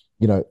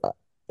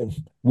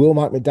 will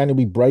Mike McDaniel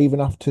be brave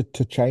enough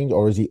to change,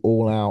 or is he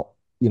all out,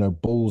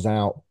 balls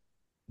out,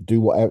 do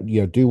whatever,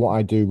 do what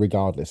I do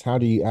regardless? How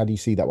do you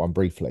see that one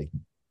briefly?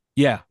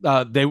 Yeah,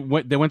 they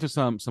went to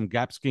some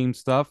gap scheme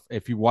stuff.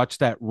 If you watch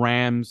that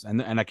Rams,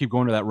 and I keep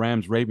going to that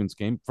Rams Ravens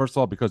game, first of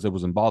all, because it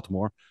was in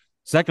Baltimore.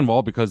 Second of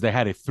all, because they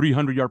had a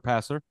 300-yard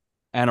passer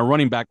and a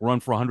running back run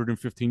for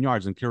 115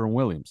 yards in Kieran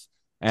Williams.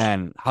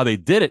 And how they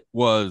did it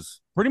was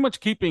pretty much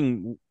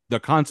keeping the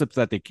concepts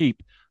that they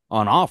keep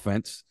on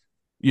offense,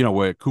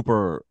 with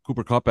Cooper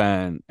Kupp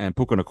and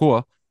Puka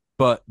Nacua,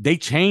 but they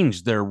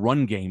changed their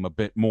run game a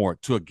bit more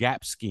to a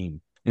gap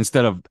scheme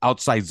instead of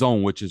outside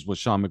zone, which is what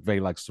Sean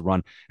McVay likes to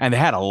run. And they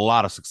had a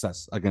lot of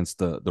success against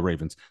the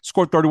Ravens.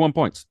 Scored 31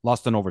 points,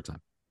 lost in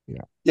overtime.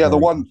 Yeah. The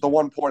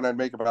one point I'd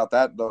make about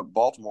that, the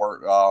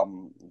Baltimore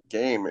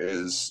game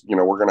is,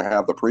 we're going to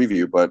have the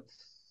preview, but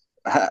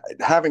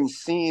having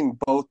seen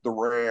both the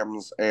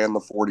Rams and the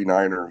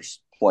 49ers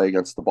play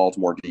against the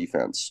Baltimore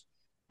defense,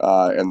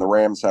 and the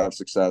Rams have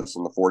success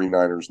and the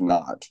 49ers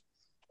not,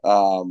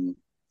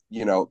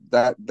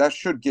 that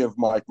should give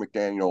Mike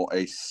McDaniel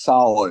a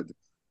solid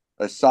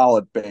a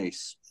solid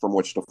base from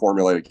which to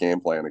formulate a game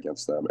plan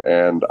against them.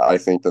 And I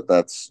think that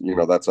that's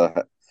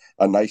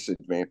a nice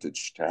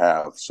advantage to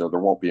have. So there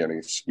won't be any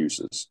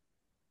excuses.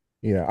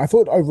 Yeah, I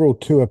thought overall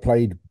Tua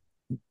played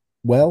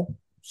well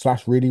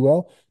slash really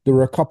well. There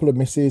were a couple of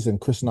misses,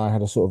 and Chris and I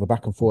had a sort of a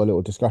back and forth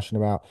little discussion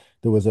about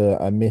there was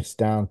a miss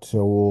down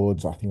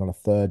towards, I think on a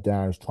third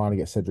down, he was trying to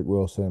get Cedric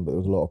Wilson, but there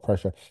was a lot of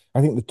pressure.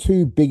 I think the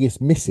two biggest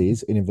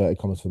misses in inverted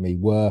commas for me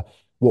were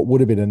what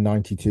would have been a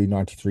 92,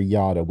 93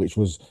 yarder, which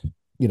was,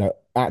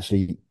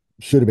 actually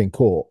should have been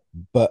caught,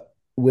 but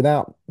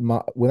without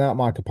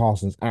Micah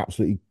Parsons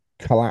absolutely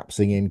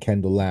collapsing in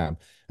Kendall Lamb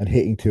and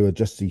hitting Tua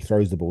just as he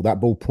throws the ball, that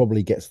ball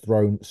probably gets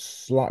thrown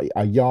slightly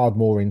a yard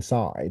more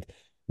inside,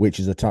 which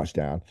is a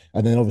touchdown.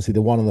 And then obviously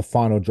the one on the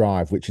final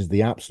drive, which is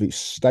the absolute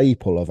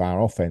staple of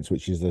our offense,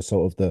 which is the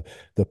sort of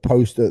the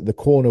post, the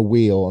corner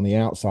wheel on the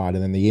outside,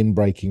 and then the in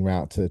breaking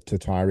route to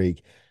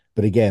Tyreek.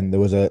 But again, there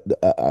was an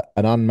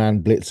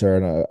unmanned blitzer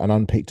and an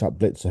unpicked up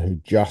blitzer who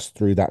just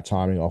threw that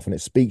timing off, and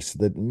it speaks to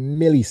the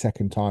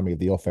millisecond timing of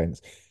the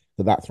offense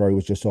that throw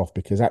was just off.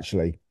 Because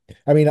actually,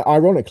 I mean,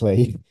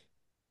 ironically,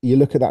 you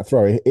look at that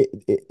throw.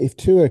 If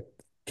Tua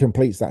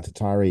completes that to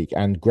Tyreek,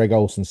 and Greg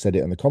Olsen said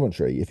it in the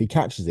commentary, if he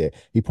catches it,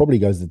 he probably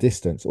goes the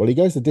distance. Well, he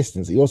goes the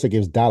distance. He also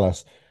gives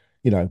Dallas,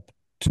 2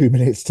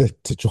 minutes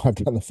to drive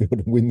down the field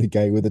and win the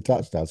game with a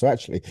touchdown. So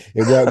actually,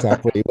 it worked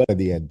out pretty well in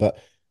the end. But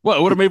Well,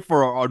 it would have made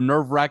for a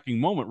nerve-wracking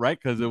moment, right?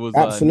 Because it was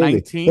absolutely,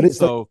 19,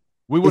 so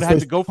we would have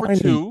had to go for tiny,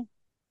 two.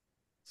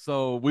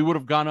 So we would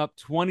have gone up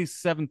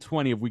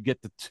 27-20 if we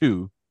get to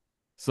two.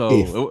 So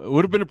it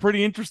would have been a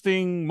pretty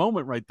interesting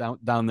moment right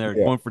down there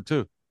going for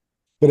two.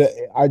 But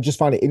I just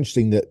find it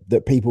interesting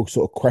that people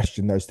sort of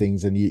question those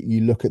things, and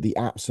you look at the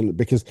absolute,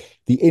 because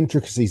the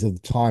intricacies of the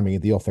timing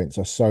of the offense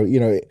are so,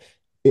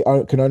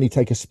 it can only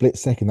take a split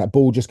second. That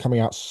ball just coming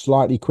out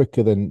slightly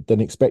quicker than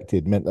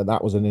expected meant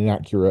that was an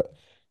inaccurate,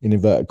 in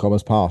inverted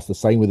commas, pass. The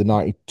same with the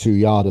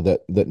 92-yarder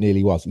that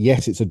nearly was.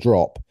 Yes, it's a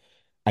drop,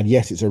 and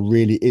yes,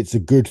 it's a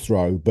good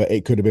throw, but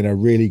it could have been a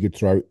really good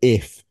throw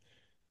if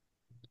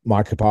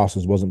Micah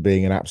Parsons wasn't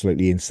being an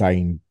absolutely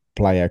insane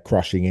player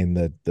crushing in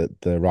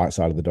the right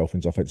side of the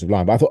Dolphins offensive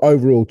line. But I thought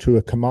overall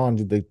Tua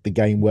commanded the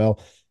game well.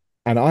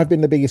 And I've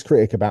been the biggest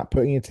critic about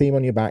putting a team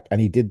on your back,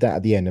 and he did that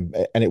at the end.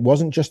 And it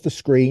wasn't just the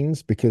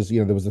screens, because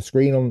there was a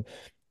screen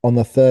on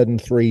the 3rd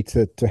and 3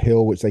 to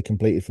Hill, which they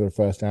completed for the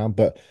first down.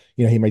 But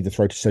he made the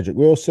throw to Cedric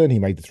Wilson, he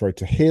made the throw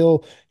to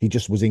Hill. He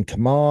just was in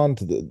command.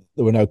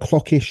 There were no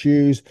clock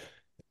issues.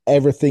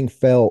 Everything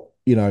felt,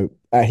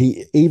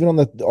 he even on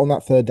that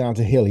 3rd down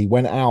to Hill, he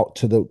went out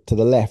to the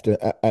left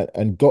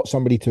and got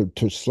somebody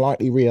to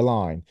slightly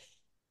realign.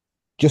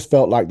 Just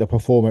felt like the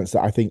performance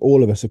that I think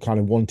all of us have kind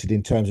of wanted,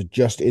 in terms of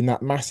just in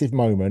that massive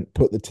moment,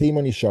 put the team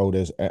on your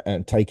shoulders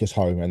and take us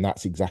home. And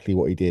that's exactly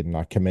what he did. And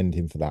I commend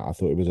him for that. I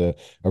thought it was a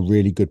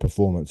really good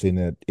performance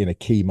in a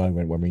key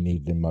moment when we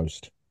needed him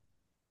most.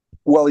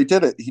 Well, he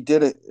did it. He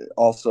did it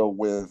also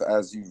with,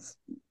 as you've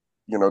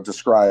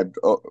described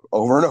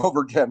over and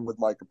over again, with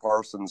Micah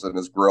Parsons and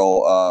his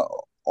grill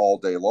all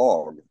day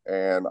long.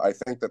 And I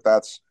think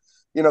that's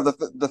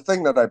the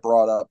thing that I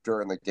brought up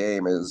during the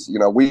game is,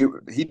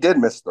 he did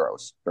miss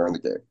throws during the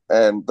game,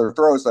 and they're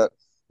throws that,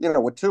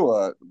 with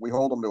Tua, we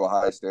hold him to a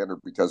high standard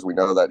because we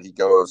know that he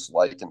goes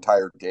like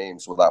entire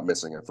games without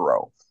missing a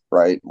throw,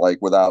 right? Like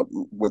with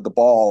the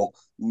ball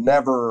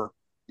never,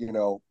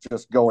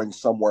 just going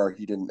somewhere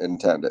he didn't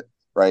intend it,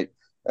 right?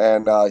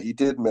 And he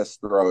did miss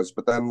throws,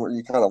 but then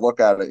you kind of look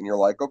at it and you're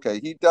like, okay,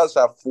 he does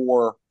have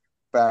 4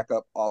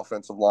 backup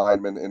offensive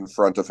linemen in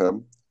front of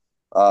him,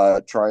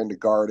 trying to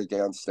guard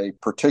against a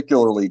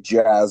particularly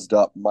jazzed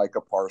up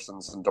Micah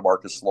Parsons and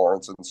DeMarcus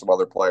Lawrence and some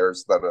other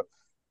players that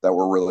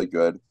were really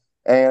good.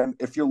 And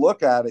if you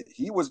look at it,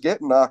 he was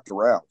getting knocked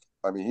around.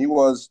 I mean, he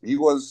was,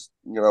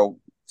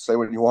 say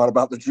what you want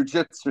about the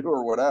jiu-jitsu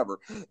or whatever.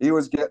 He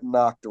was getting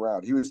knocked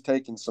around. He was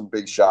taking some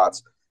big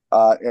shots.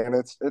 And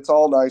it's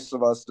all nice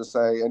of us to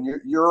say, and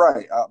you're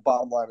right.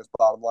 Bottom line is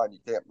bottom line. You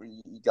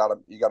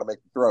gotta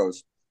make the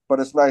throws. But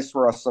it's nice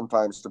for us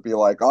sometimes to be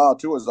like,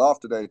 Tua's off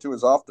today.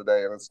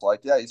 And it's like,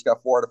 yeah, he's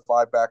got 4 to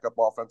 5 backup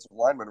offensive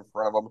linemen in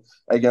front of him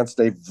against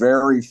a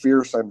very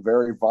fierce and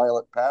very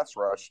violent pass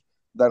rush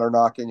that are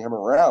knocking him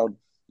around.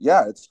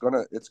 Yeah, it's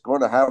gonna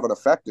have an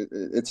effect.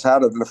 It's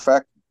had an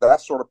effect. That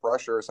sort of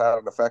pressure has had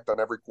an effect on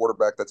every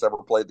quarterback that's ever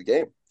played the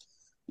game.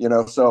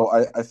 So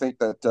I think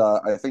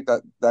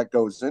that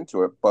goes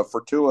into it. But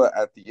for Tua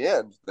at the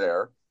end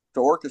there to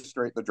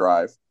orchestrate the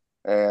drive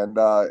and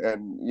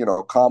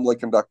calmly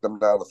conduct them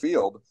down the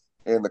field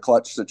in the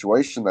clutch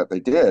situation that they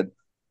did,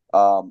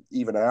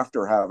 even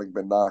after having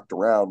been knocked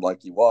around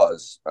like he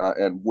was,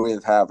 and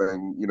with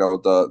having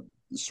the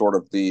sort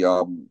of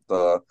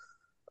the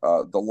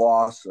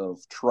loss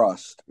of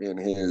trust in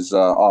his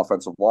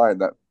offensive line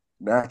that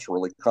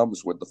naturally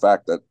comes with the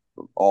fact that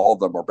all of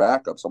them are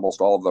backups.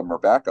 Almost all of them are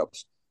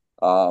backups.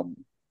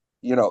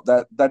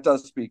 That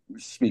does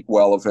speak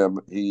well of him.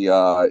 He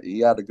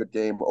had a good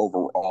game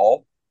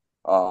overall.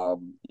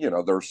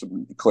 There's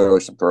clearly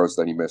some throws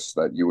that he missed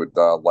that you would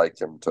like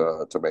him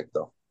to make,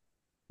 though.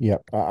 Yeah,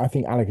 I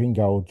think Alec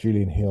Ingold,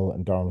 Julian Hill,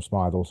 and Durham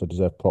Smythe also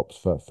deserve props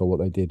for what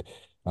they did,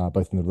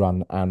 both in the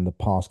run and the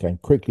pass game.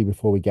 Quickly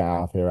before we get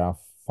out of here, our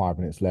 5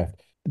 minutes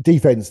left.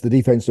 The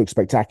defense looks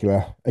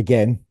spectacular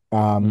again.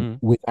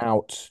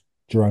 Without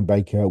Jerome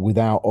Baker,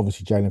 without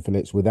obviously Jalen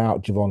Phillips,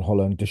 without Javon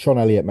Holland, Deshaun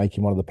Elliott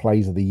making one of the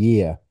plays of the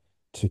year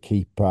to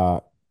keep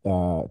Tony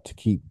Pollard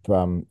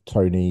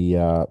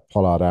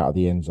out of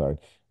the end zone.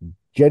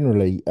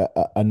 Generally,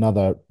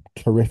 another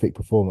terrific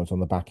performance on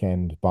the back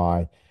end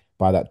by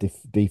that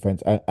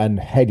defense and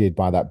headed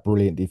by that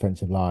brilliant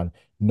defensive line,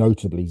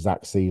 notably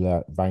Zach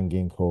Sealer, Van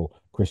Ginkel,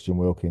 Christian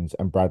Wilkins,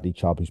 and Bradley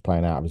Chubb, who's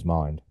playing out of his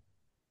mind.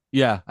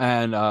 Yeah,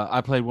 and I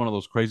played one of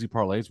those crazy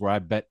parlays where I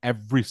bet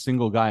every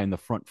single guy in the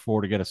front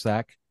four to get a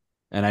sack,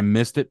 and I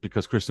missed it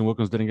because Christian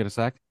Wilkins didn't get a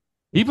sack.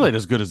 He played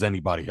as good as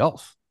anybody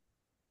else.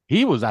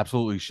 He was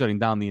absolutely shutting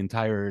down the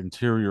entire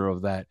interior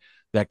of that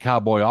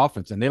Cowboy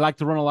offense, and they like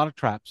to run a lot of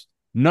traps.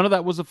 None of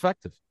that was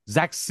effective.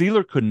 Zach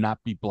Sealer could not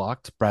be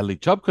blocked. Bradley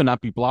Chubb could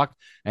not be blocked.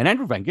 And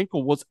Andrew Van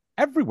Ginkel was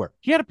everywhere.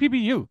 He had a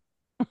PBU.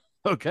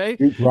 Okay.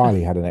 Duke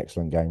Riley had an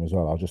excellent game as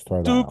well. I'll just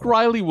throw that out Duke there.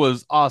 Riley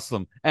was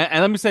awesome.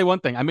 And let me say one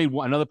thing. I made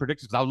another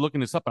prediction because I was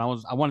looking this up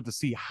and I wanted to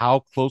see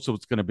how close it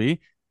was going to be.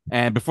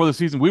 And before the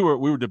season, we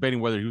were debating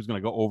whether he was going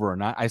to go over or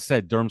not. I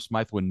said Durham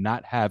Smythe would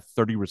not have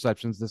 30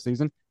 receptions this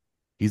season.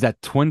 He's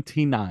at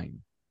 29.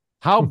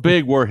 How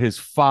big were his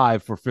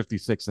 5 for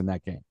 56 in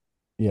that game?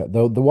 Yeah,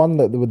 the one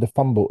that with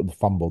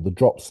the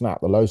drop snap,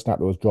 the low snap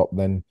that was dropped,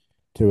 then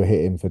Tua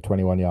hit him for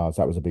 21 yards.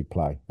 That was a big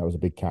play. That was a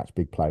big catch,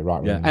 big play.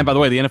 Right. Yeah. And by the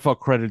way, the NFL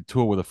credited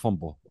Tua with a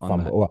fumble.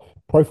 Fumble. Well,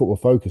 Pro Football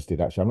Focus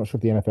did actually. I'm not sure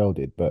if the NFL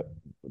did, but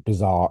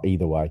bizarre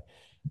either way.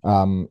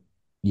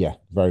 Yeah,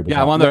 very bizarre.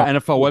 Yeah, I'm on their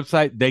NFL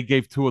website. They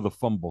gave Tua the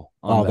fumble.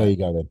 There you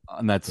go then.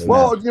 On that snap.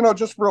 Well,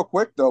 just real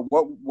quick though,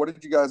 what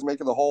did you guys make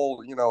of the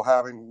whole,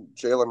 having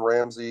Jalen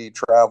Ramsey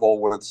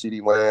travel with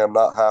CeeDee Lamb,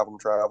 not have him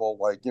travel?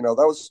 Like, that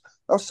was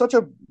such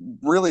a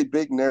really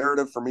big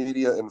narrative for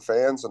media and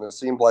fans, and it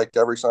seemed like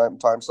every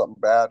time something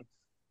bad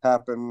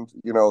happened,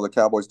 the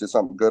Cowboys did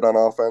something good on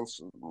offense,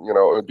 it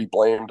would be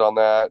blamed on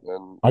that.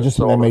 And I just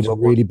think they made a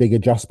really big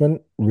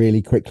adjustment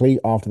really quickly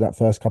after that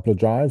first couple of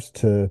drives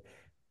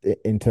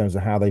in terms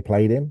of how they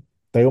played him.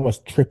 They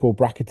almost triple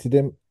bracketed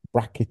him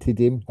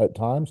at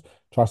times.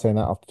 Try saying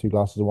that after 2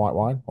 glasses of white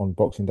wine on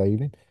Boxing Day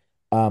evening.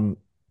 And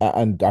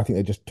I think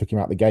they just took him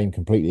out of the game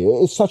completely.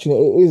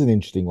 It is an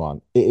interesting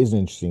one. It is an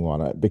interesting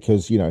one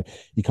because, you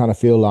kind of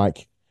feel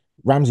like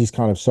Ramsey's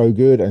kind of so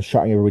good and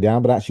shutting everybody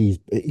down, but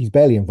actually he's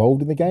barely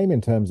involved in the game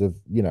in terms of,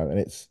 and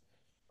it's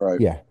right.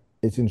 Yeah,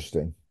 it's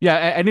interesting. Yeah.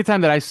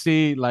 Anytime that I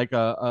see like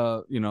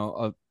a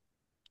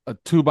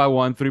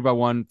 2x1,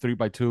 3x1,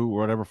 3x2, or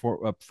whatever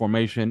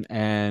formation,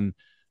 and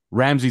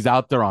Ramsey's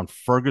out there on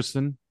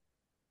Ferguson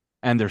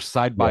and they're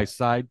side by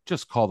side,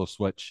 just call the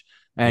switch.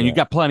 And you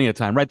got plenty of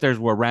time. Right there's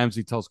where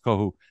Ramsey tells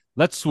Kohu,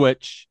 let's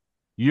switch.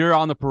 You're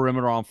on the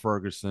perimeter on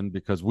Ferguson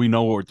because we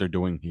know what they're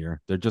doing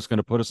here. They're just going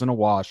to put us in a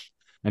wash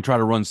and try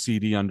to run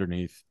CD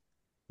underneath.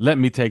 Let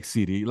me take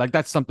CD. Like,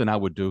 that's something I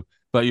would do.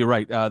 But you're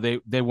right.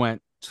 They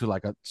went to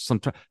like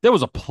there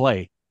was a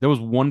play. There was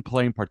one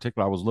play in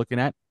particular I was looking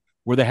at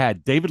where they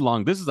had David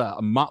Long. This is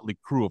a motley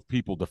crew of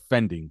people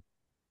defending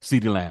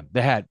CeeDee Lamb.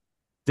 They had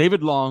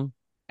David Long,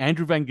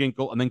 Andrew Van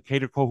Ginkel, and then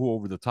Kader Kohu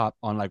over the top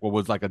on like what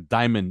was like a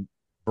diamond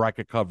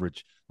bracket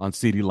coverage on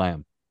CeeDee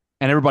Lamb.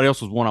 And everybody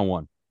else was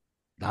one-on-one.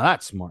 Now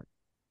that's smart.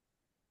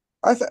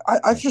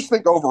 I just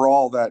think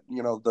overall that,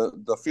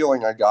 the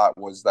feeling I got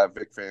was that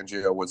Vic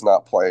Fangio was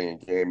not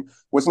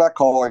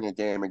calling a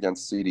game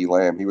against CeeDee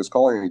Lamb. He was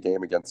calling a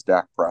game against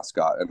Dak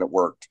Prescott, and it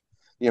worked.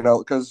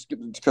 Because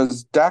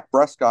Dak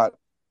Prescott,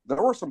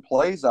 there were some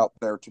plays out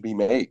there to be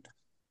made.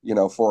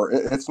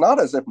 It's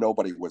not as if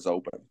nobody was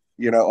open.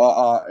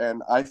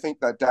 And I think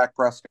that Dak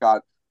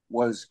Prescott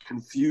was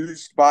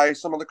confused by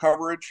some of the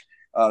coverage,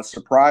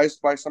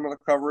 surprised by some of the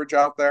coverage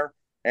out there.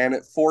 And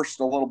it forced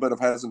a little bit of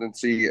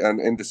hesitancy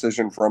and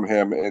indecision from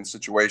him in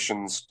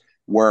situations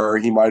where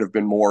he might have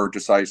been more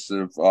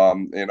decisive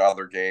in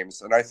other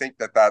games. And I think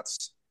that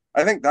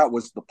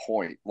was the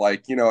point.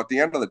 Like, at the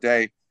end of the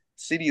day,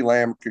 CeeDee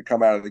Lamb could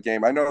come out of the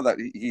game. I know that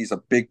he's a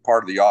big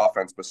part of the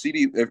offense, but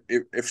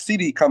if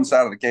CeeDee comes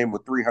out of the game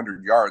with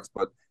 300 yards,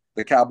 but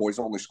the Cowboys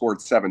only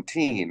scored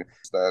 17,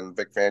 then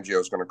Vic Fangio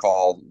is going to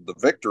call the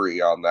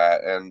victory on that.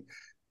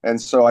 And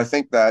so I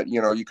think that,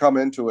 you come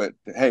into it,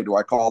 hey, do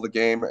I call the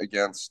game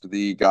against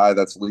the guy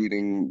that's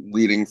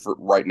leading for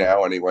right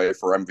now anyway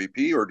for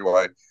MVP, or do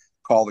I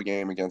call the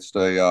game against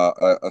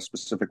a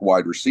specific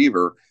wide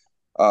receiver?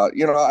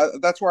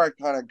 That's where I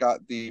kind of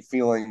got the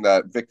feeling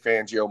that Vic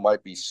Fangio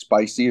might be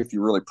spicy if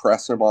you really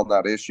press him on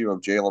that issue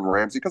of Jalen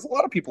Ramsey, because a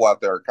lot of people out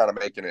there are kind of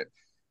making it,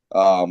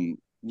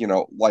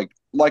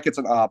 like it's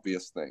an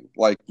obvious thing.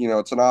 Like,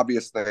 it's an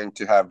obvious thing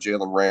to have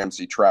Jalen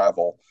Ramsey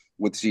travel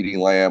with CeeDee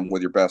Lamb,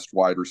 with your best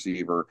wide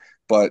receiver,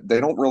 but they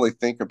don't really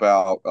think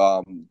about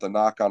the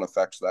knock-on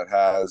effects that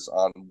has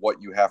on what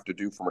you have to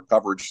do from a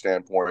coverage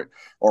standpoint,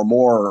 or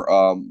more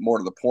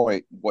to the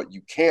point, what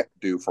you can't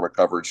do from a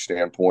coverage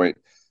standpoint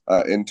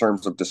in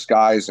terms of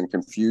disguise and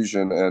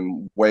confusion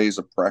and ways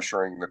of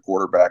pressuring the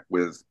quarterback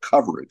with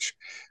coverage.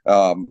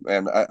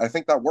 And I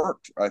think that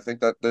worked. I think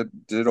that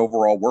did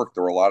overall work.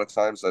 There were a lot of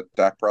times that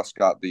Dak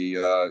Prescott, the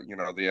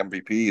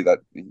MVP that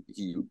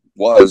he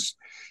was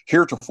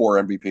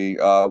heretofore MVP,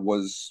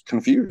 was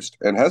confused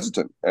and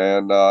hesitant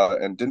and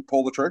didn't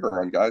pull the trigger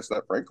on guys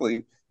that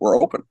frankly were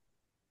open.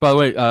 By the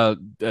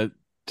way,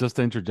 just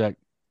to interject,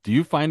 do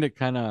you find it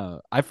kind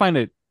of?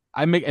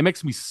 It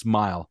makes me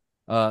smile.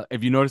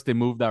 If you notice, they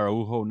moved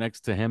Araujo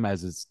next to him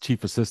as his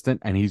chief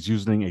assistant, and he's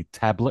using a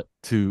tablet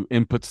to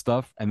input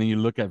stuff. And then you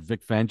look at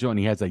Vic Fangio, and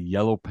he has a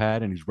yellow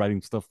pad, and he's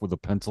writing stuff with a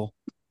pencil.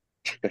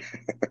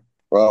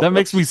 Well, that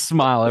makes me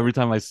smile every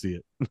time I see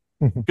it.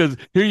 Because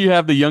here you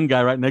have the young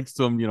guy right next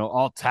to him,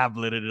 all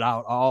tableted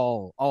out,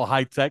 all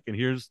high tech, and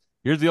here's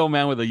the old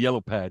man with a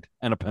yellow pad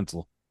and a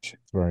pencil.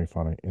 It's very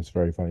funny. It's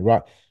very funny.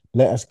 Right,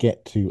 let us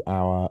get to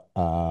our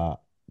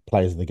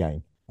players of the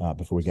game.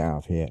 Before we get out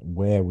of here,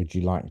 where would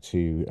you like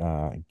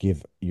to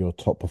give your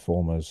top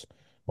performers,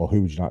 or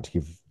who would you like to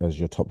give as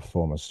your top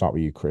performers? Start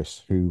with you,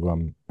 Chris.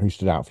 Who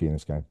stood out for you in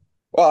this game?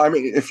 Well, I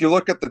mean, if you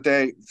look at the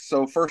day,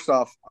 so first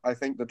off, I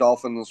think the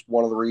Dolphins,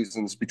 one of the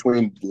reasons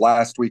between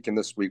last week and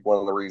this week, one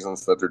of the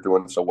reasons that they're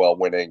doing so well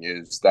winning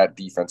is that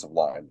defensive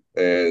line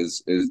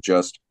is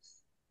just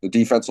the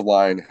defensive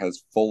line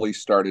has fully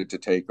started to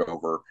take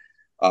over.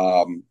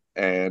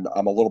 And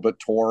I'm a little bit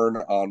torn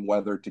on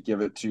whether to give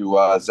it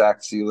to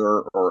Zach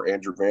Sealer or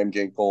Andrew Van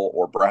Ginkel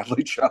or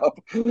Bradley Chubb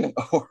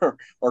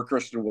or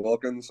Christian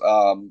Wilkins.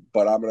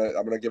 But I'm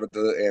gonna give it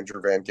to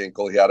Andrew Van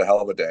Ginkel. He had a hell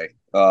of a day.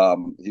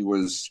 He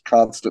was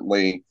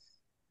constantly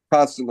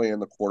in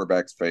the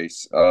quarterback's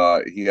face.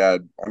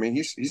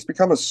 He's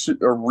become a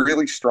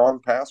really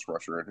strong pass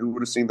rusher, and who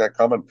would have seen that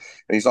coming?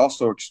 And he's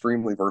also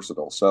extremely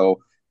versatile.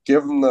 So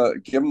give him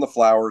the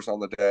flowers on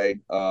the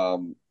day.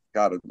 And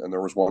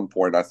there was one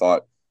point I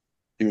thought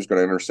he was going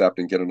to intercept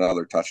and get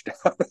another touchdown,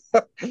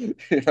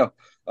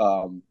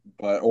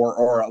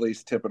 or at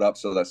least tip it up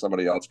so that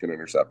somebody else can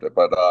intercept it.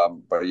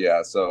 But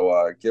yeah,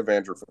 so give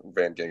Andrew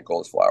Van Ginkel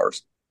his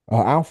flowers.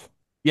 Alf?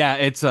 Yeah,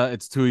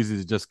 it's too easy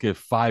to just give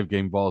 5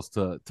 game balls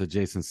to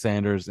Jason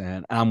Sanders,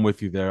 and I'm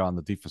with you there on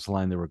the defensive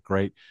line. They were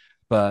great,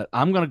 but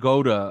I'm going to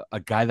go to a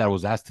guy that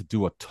was asked to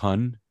do a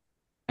ton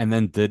and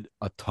then did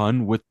a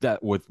ton with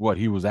what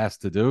he was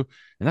asked to do,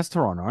 and that's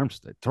Teron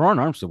Armstead. Teron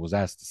Armstead was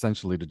asked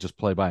essentially to just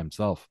play by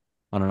himself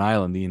on an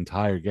island the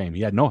entire game.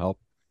 He had no help.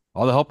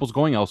 All the help was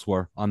going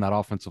elsewhere on that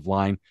offensive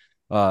line.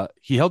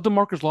 He held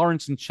DeMarcus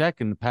Lawrence in check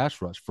in the pass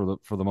rush for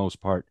the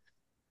most part,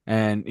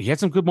 and he had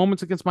some good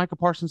moments against Micah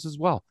Parsons as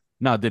well.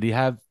 Now, did he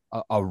have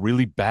a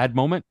really bad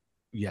moment?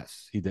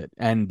 Yes, he did.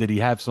 And did he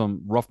have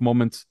some rough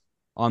moments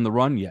on the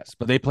run? Yes.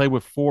 But they played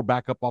with 4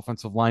 backup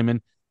offensive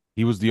linemen.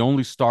 He was the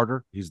only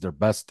starter. He's their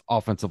best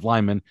offensive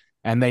lineman,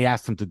 and they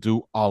asked him to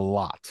do a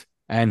lot,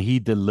 and he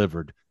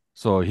delivered.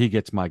 So he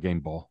gets my game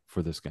ball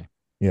for this game.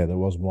 Yeah, there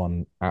was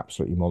one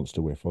absolutely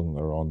monster whiff, wasn't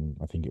there?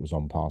 I think it was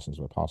on Parsons,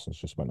 where Parsons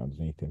just went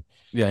underneath him.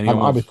 Yeah, and he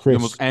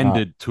almost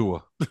ended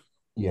Tua.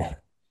 Yeah.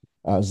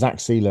 Zach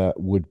Sealer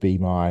would be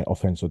my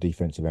offensive or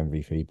defensive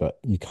MVP, but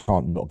you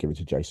can't not give it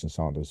to Jason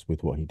Sanders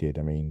with what he did.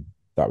 I mean,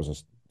 that was a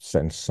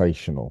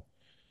sensational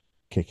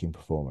kicking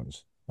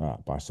performance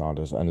by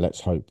Sanders, and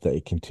let's hope that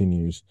it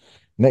continues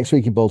next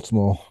week in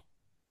Baltimore,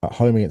 at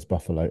home against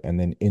Buffalo, and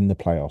then in the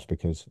playoffs,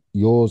 because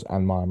yours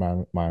and my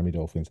Miami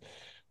Dolphins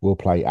will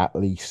play at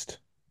least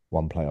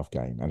one playoff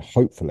game, and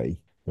hopefully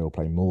they'll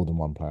play more than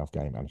one playoff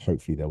game, and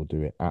hopefully they will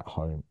do it at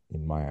home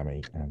in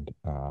Miami, and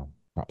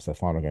perhaps their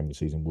final game of the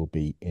season will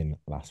be in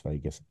Las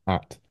Vegas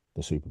at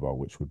the Super Bowl,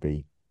 which would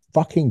be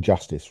fucking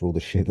justice for all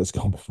the shit that's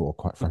gone before,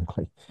 quite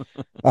frankly.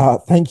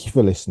 Thank you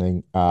for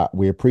listening.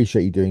 We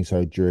appreciate you doing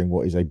so during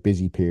what is a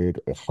busy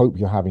period. I hope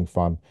you're having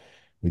fun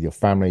with your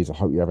families. I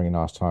hope you're having a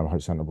nice time. I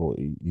hope Santa brought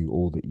you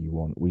all that you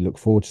want. We look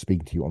forward to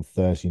speaking to you on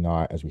Thursday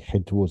night as we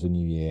head towards the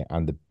new year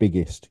and the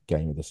biggest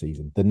game of the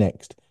season, the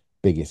next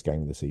biggest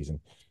game of the season,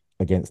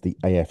 against the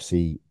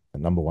AFC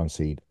 #1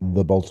 seed,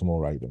 the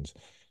Baltimore Ravens.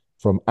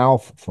 From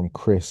Alf, from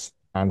Chris,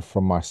 and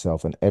from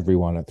myself and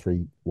everyone at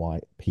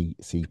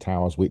 3YPC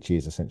Towers, which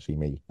is essentially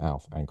me,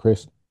 Alf, and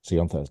Chris. See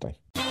you on Thursday.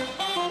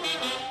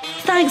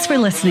 Thanks for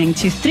listening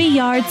to 3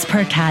 Yards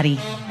Per Carry.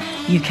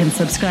 You can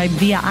subscribe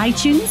via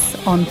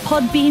iTunes, on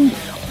Podbean,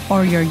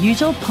 or your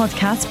usual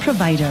podcast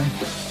provider.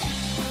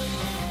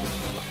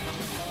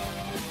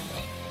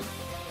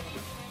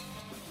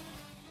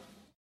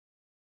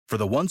 For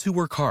the ones who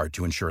work hard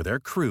to ensure their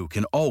crew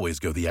can always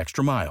go the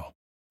extra mile,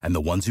 and the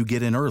ones who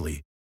get in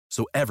early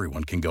so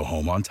everyone can go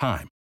home on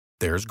time,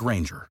 there's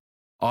Grainger,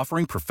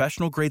 offering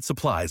professional-grade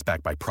supplies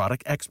backed by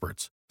product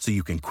experts so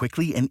you can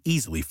quickly and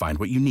easily find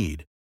what you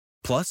need.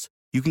 Plus,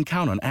 you can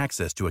count on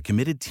access to a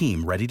committed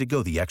team ready to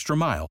go the extra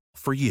mile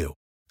for you.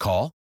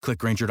 Call, click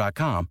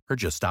Grainger.com, or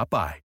just stop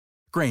by.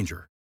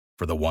 Grainger,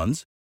 for the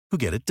ones who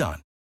get it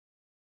done.